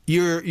would,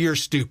 you're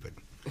stupid.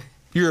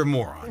 You're a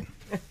moron.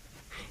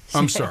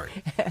 I'm sorry.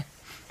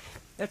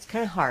 That's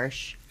kind of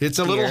harsh. It's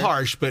a little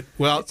harsh, but,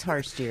 well... It's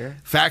harsh, dear.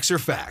 Facts are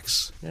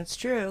facts. That's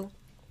true.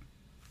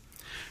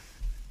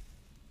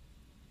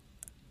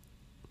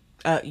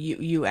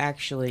 You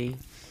actually...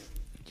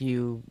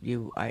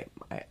 I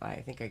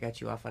think I got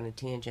you off on a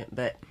tangent,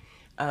 but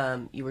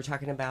you were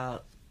talking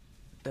about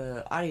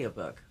the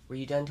audiobook. Were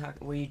you done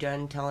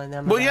telling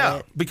them about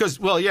it? Because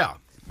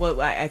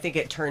Well, I think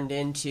it turned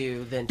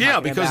into then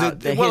talking because about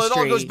the it history.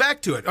 all goes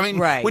back to it. I mean,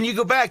 Right. when you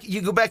go back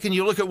and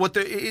you look at what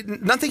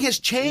nothing has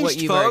changed, What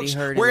you've folks. already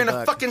heard We're in in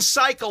the a book. fucking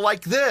cycle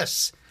like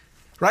this.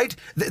 Right?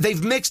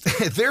 They've mixed.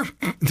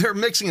 They're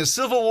mixing a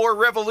Civil War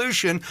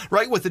revolution,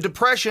 right, with the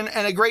Depression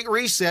and a Great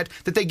Reset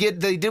that they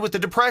did with the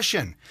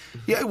Depression.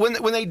 Yeah, when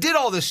they did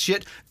all this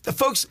shit, the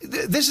folks.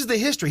 This is the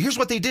history. Here's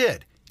what they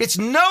did. It's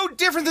no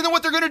different than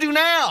what they're going to do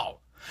now.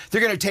 They're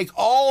going to take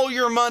all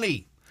your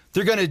money.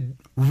 They're going to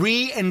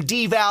and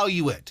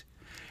devalue it.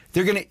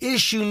 They're going to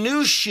issue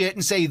new shit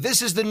and say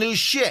this is the new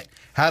shit.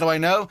 How do I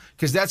know?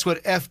 Because that's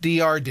what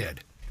FDR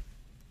did.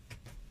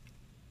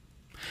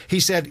 He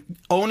said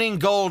owning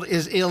gold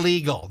is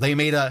illegal. They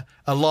made a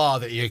law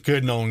that you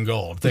couldn't own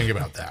gold. Think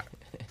about that.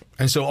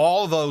 And so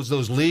all of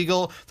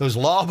those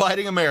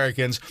law-abiding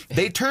Americans,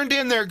 they turned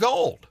in their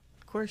gold.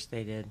 Of course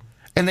they did.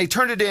 And they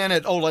turned it in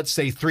at, let's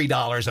say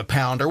 $3 a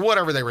pound or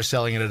whatever they were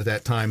selling it at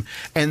that time.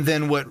 And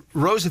then what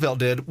Roosevelt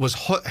did was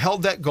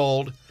held that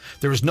gold.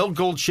 There was no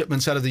gold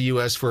shipments out of the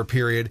U.S. for a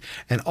period.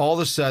 And all of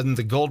a sudden,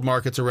 the gold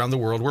markets around the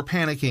world were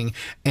panicking.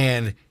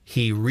 And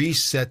he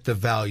reset the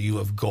value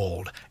of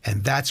gold.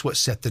 And that's what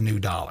set the new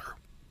dollar.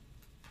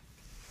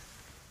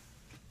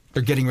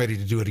 They're getting ready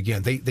to do it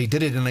again. They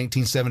did it in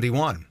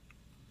 1971.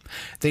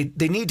 They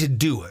need to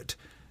do it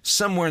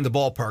somewhere in the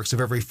ballparks of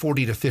every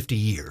 40 to 50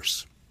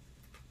 years.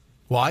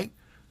 Why?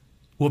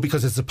 Well,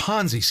 because it's a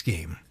Ponzi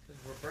scheme.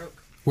 We're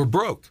broke. We're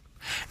broke.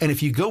 And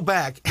if you go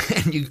back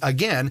and you,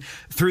 again,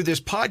 through this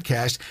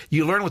podcast,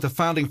 you learn what the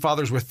founding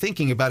fathers were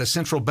thinking about a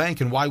central bank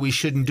and why we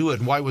shouldn't do it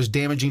and why it was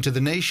damaging to the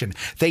nation.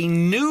 They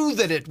knew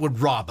that it would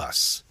rob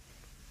us.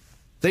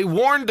 They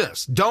warned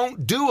us,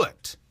 don't do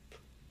it.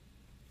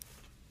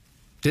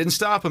 Didn't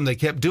stop them. They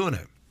kept doing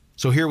it.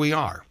 So here we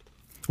are.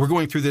 We're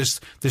going through this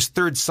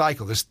third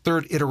cycle, this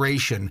third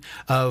iteration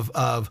of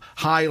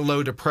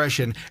high-low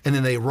depression, and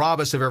then they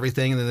rob us of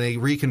everything, and then they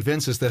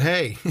reconvince us that,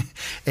 hey,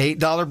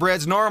 $8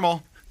 bread's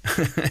normal.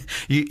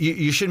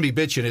 you shouldn't be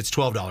bitching. It's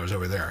 $12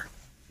 over there.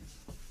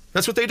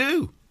 That's what they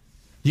do.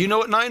 You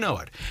know it and I know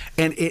it.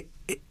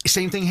 And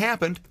same thing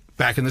happened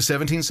back in the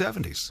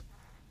 1770s.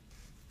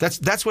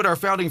 That's what our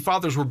founding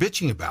fathers were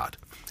bitching about.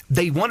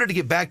 They wanted to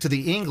get back to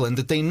the England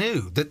that they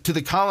knew, to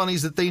the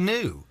colonies that they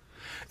knew.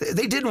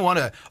 They didn't want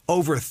to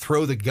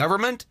overthrow the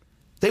government.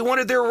 They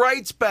wanted their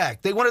rights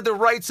back. They wanted the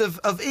rights of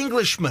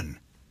Englishmen.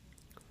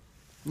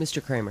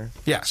 Mr. Kramer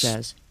Yes.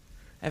 says,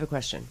 I have a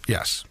question.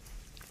 Yes.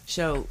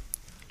 So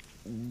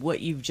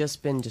what you've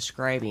just been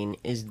describing,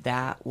 is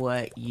that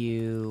what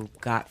you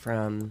got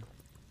from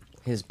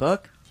his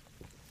book?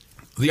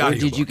 The Or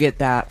audiobook. did you get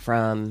that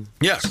from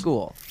Yes.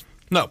 school?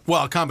 No,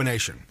 well, a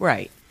combination.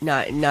 Right.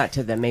 Not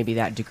to maybe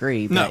that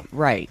degree, but No.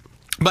 right.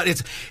 But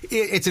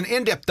it's an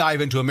in-depth dive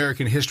into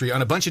American history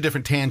on a bunch of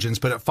different tangents,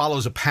 but it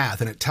follows a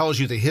path, and it tells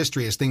you the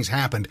history as things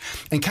happened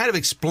and kind of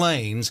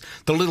explains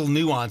the little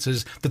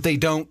nuances that they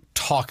don't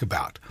talk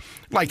about,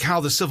 like how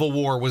the Civil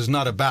War was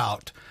not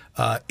about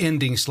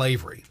ending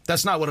slavery.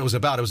 That's not what it was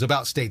about. It was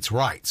about states'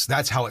 rights.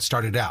 That's how it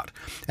started out.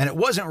 And it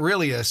wasn't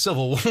really a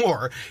civil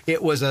war.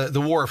 It was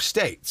the war of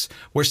states,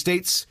 where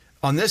states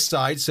on this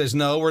side says,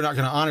 no, we're not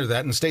going to honor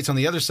that. And states on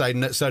the other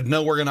side said,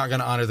 no, we're not going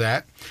to honor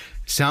that.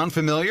 Sound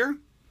familiar?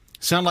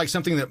 Sound like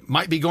something that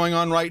might be going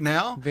on right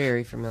now?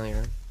 Very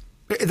familiar.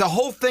 The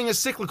whole thing is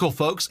cyclical,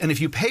 folks. And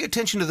if you pay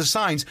attention to the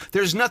signs,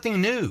 there's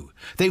nothing new.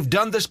 They've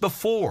done this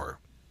before.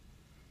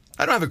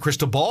 I don't have a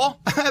crystal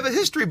ball. I have a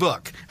history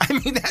book. I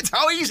mean, that's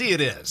how easy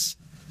it is.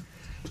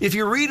 If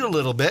you read a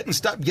little bit and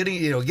stop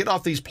get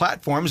off these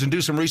platforms and do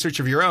some research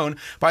of your own.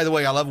 By the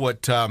way, I love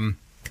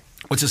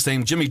what's his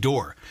name? Jimmy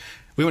Dore.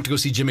 We went to go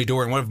see Jimmy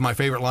Dore, and one of my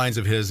favorite lines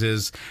of his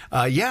is,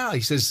 he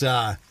says,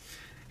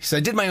 I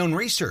did my own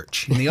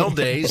research. In the old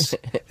days,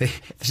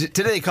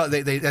 today they call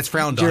it, that's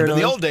frowned on. But in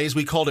the old days,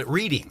 we called it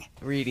reading.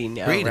 Reading.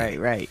 Oh, Reading.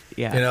 Right.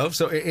 Yeah.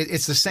 So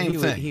it's the same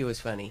thing. He was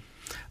funny.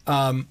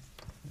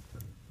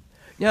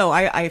 No,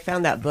 I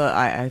found that book.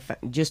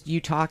 Just you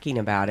talking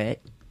about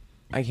it.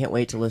 I can't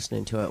wait to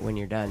listen to it when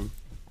you're done.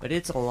 But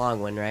it's a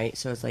long one, right?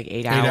 So it's like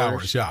 8 hours. 8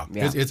 hours, yeah.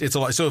 It's a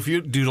lot. So if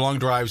you do long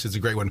drives, it's a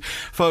great one,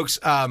 folks.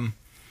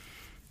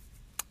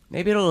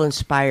 Maybe it'll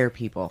inspire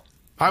people.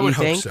 I would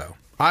hope so.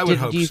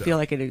 Do you feel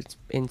like it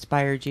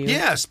inspired you?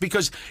 Yes,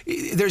 because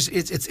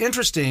it's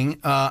interesting,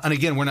 and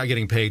again, we're not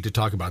getting paid to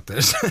talk about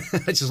this.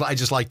 I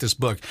just like this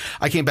book.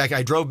 I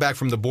drove back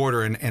from the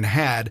border and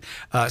had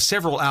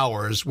several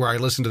hours where I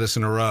listened to this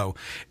in a row,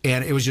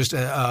 and it was just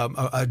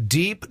a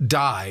deep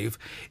dive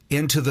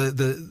into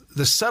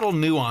the subtle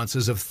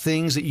nuances of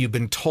things that you've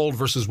been told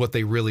versus what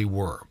they really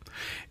were.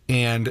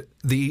 And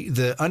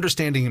the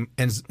understandings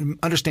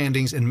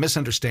and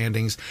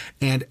misunderstandings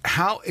and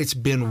how it's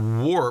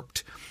been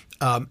warped,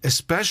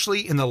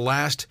 especially in the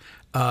last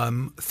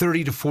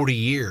 30 to 40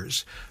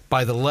 years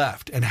by the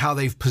left, and how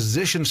they've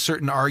positioned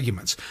certain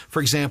arguments. For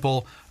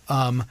example,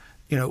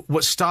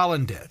 what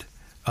Stalin did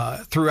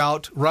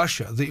throughout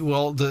Russia.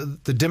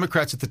 The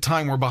Democrats at the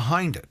time were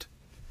behind it.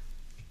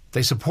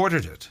 They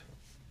supported it.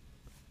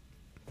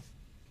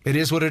 It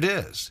is what it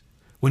is.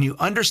 When you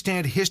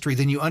understand history,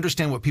 then you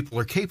understand what people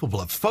are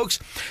capable of. Folks,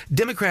 the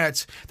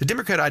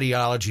Democrat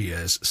ideology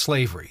is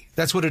slavery.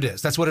 That's what it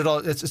is. That's what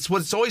it's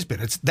what it's always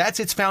been. That's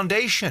its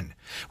foundation.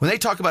 When they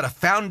talk about a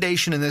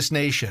foundation in this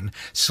nation,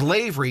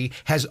 slavery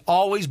has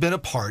always been a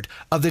part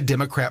of the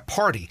Democrat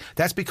Party.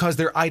 That's because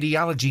their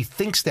ideology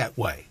thinks that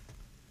way.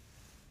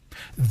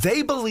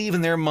 They believe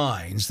in their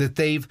minds that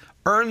they've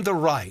earned the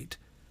right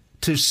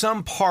to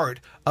some part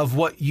of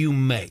what you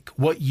make,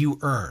 what you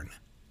earn.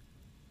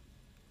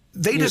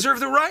 They deserve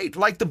the right,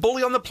 like the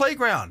bully on the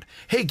playground.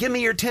 Hey, give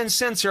me your 10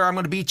 cents or I'm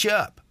going to beat you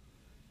up.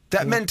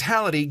 That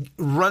mentality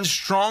runs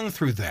strong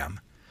through them.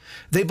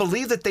 They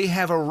believe that they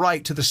have a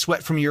right to the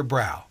sweat from your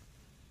brow.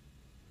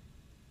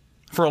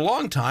 For a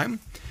long time,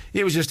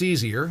 it was just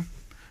easier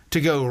to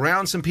go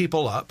round some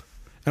people up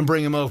and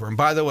bring them over. And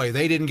by the way,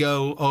 they didn't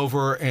go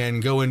over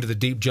and go into the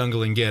deep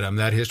jungle and get them.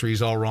 That history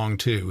is all wrong,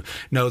 too.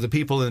 No, the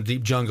people in the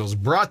deep jungles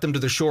brought them to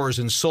the shores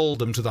and sold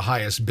them to the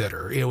highest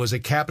bidder. It was a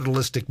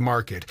capitalistic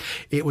market.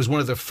 It was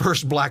one of the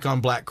first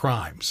black-on-black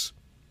crimes.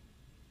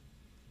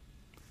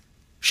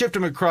 Shipped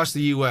them across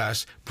the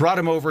U.S., brought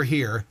them over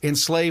here,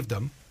 enslaved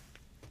them.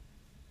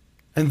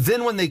 And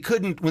then when they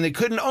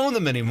couldn't own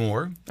them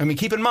anymore, I mean,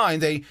 keep in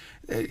mind,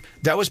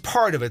 that was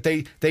part of it.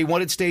 They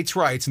wanted states'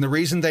 rights, and the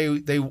reason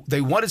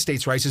they wanted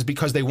states' rights is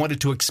because they wanted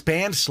to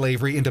expand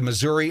slavery into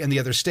Missouri and the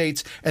other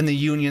states, and the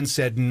Union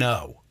said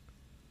no.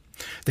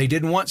 They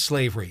didn't want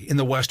slavery in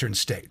the western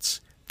states.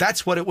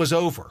 That's what it was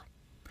over.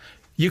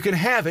 You can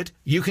have it,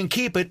 you can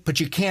keep it, but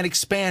you can't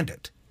expand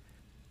it.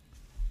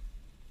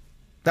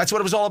 That's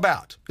what it was all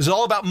about. It was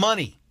all about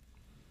money,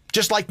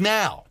 just like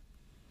now.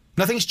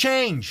 Nothing's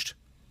changed.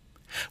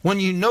 When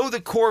you know the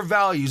core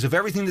values of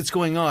everything that's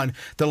going on,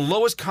 the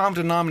lowest common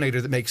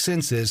denominator that makes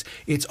sense is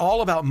it's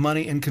all about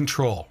money and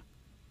control.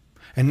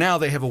 And now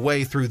they have a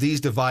way through these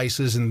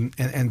devices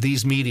and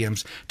these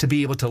mediums to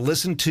be able to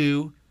listen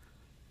to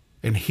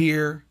and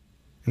hear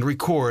and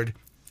record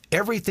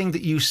everything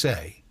that you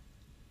say,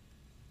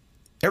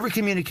 every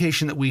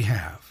communication that we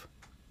have.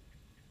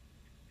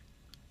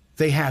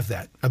 They have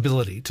that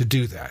ability to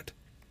do that.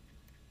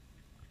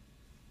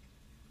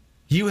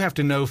 You have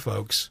to know,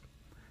 folks,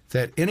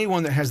 that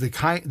anyone that has the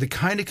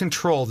kind of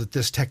control that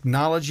this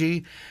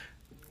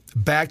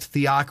technology-backed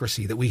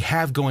theocracy that we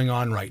have going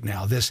on right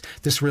now, this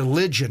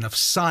religion of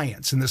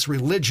science and this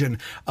religion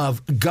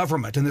of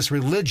government and this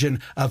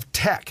religion of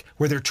tech,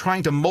 where they're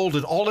trying to mold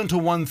it all into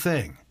one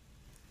thing,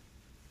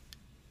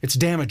 it's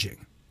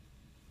damaging.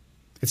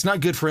 It's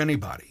not good for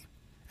anybody.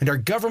 And our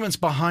government's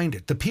behind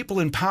it, the people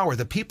in power,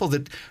 the people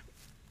that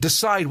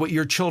decide what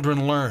your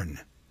children learn.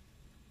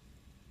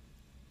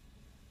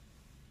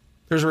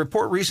 There's a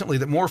report recently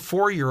that more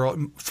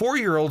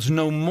four-year-olds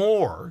know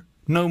more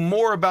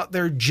about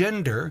their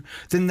gender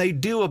than they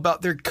do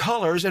about their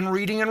colors and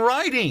reading and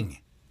writing.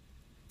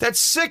 That's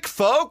sick,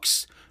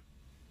 folks.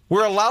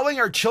 We're allowing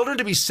our children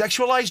to be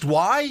sexualized.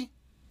 Why?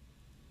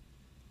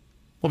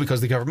 Well,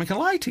 because the government can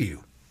lie to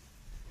you.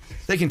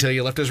 They can tell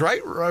you left is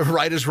right,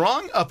 right is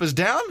wrong, up is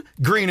down,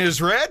 green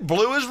is red,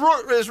 blue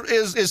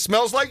is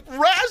smells like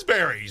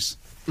raspberries.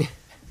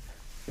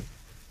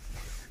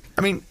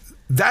 I mean,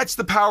 that's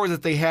the power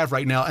that they have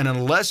right now, and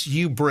unless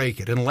you break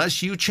it,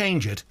 unless you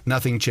change it,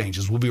 nothing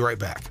changes. We'll be right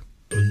back.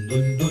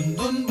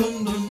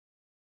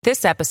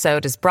 This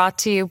episode is brought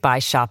to you by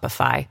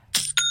Shopify.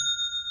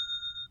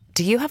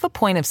 Do you have a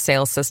point of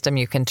sale system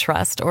you can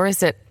trust, or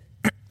is it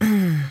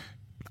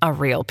a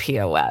real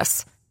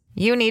POS?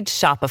 You need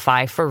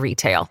Shopify for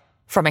retail.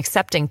 From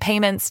accepting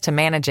payments to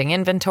managing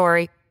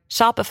inventory,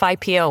 Shopify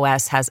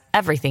POS has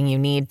everything you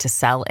need to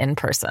sell in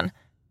person.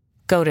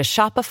 Go to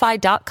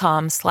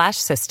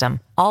shopify.com/system,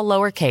 all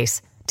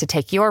lowercase, to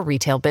take your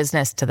retail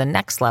business to the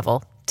next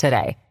level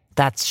today.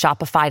 That's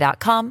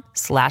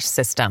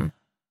shopify.com/system.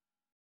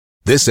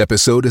 This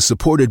episode is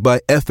supported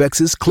by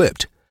FX's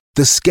Clipped,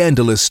 the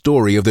scandalous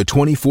story of the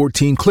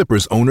 2014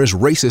 Clippers owner's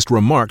racist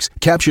remarks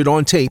captured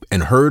on tape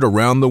and heard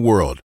around the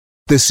world.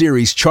 The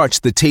series charts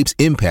the tape's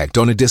impact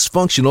on a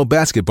dysfunctional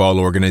basketball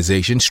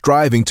organization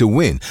striving to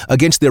win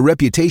against their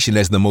reputation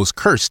as the most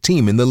cursed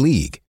team in the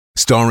league.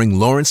 Starring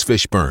Lawrence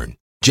Fishburne,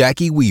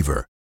 Jackie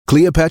Weaver,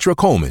 Cleopatra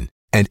Coleman,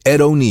 and Ed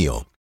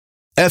O'Neill.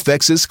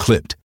 FX's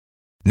Clipped.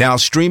 Now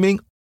streaming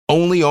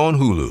only on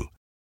Hulu.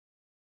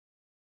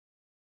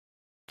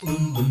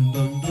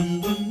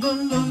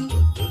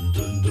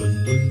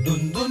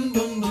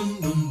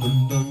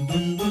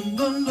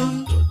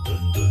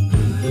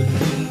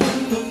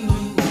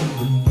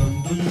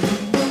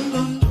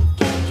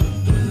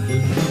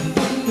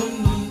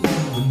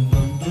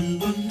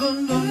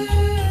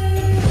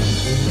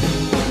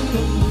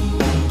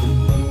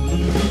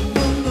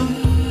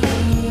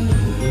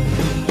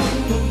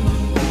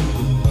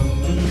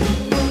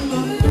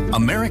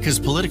 America's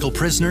political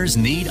prisoners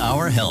need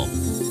our help.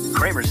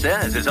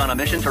 CramerSez is on a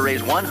mission to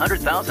raise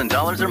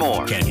 $100,000 or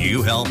more. Can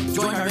you help?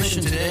 Join our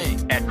mission today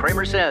at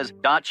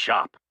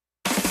CramerSez.shop.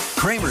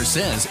 Kramer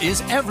Says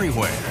is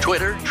everywhere.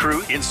 Twitter,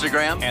 Truth,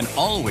 Instagram, and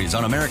always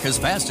on America's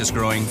fastest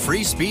growing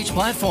free speech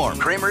platform.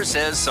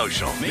 CramerSez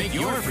Social. Make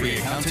your free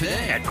account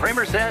today at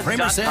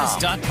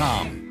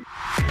CramerSez.com.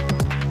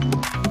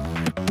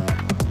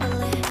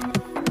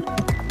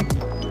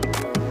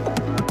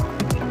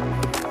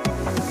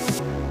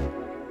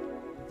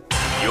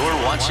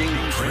 You're watching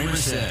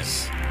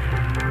CramerSez.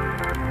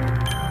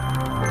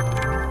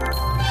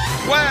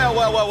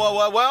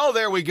 Well,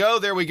 there we go.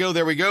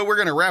 We're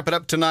going to wrap it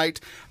up tonight.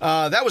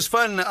 That was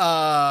fun,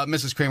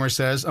 Mrs. Kramer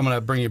says. I'm going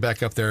to bring you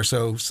back up there.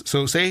 So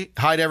say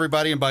hi to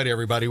everybody and bye to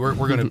everybody. We're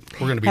going to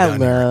be done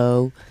here.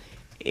 Hello.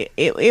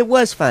 It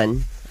was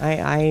fun.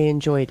 I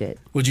enjoyed it.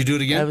 Would you do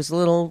it again? I was a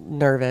little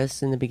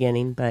nervous in the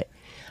beginning, but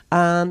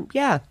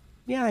yeah,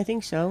 I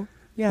think so.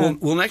 Yeah.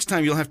 Well, next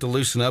time you'll have to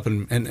loosen up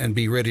and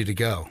be ready to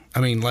go. I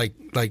mean, like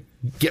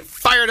get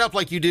fired up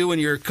like you do when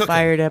you're cooking.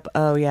 Fired up.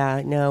 Oh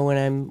yeah. No,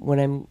 when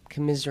I'm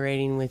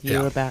commiserating with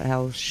you about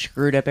how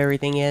screwed up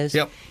everything is.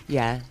 Yep.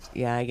 Yeah,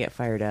 I get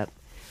fired up.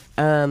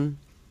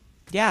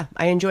 Yeah,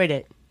 I enjoyed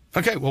it.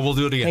 Okay, well, we'll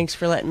do it again. Thanks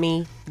for letting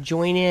me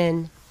join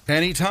in.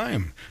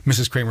 Anytime,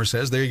 Mrs. Kramer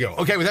says. There you go.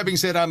 Okay, with that being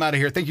said, I'm out of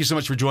here. Thank you so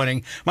much for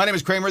joining. My name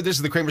is Kramer. This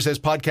is the Kramer Says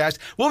podcast.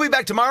 We'll be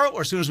back tomorrow,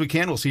 or as soon as we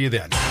can. We'll see you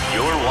then.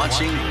 You're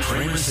watching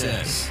Kramer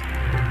Says.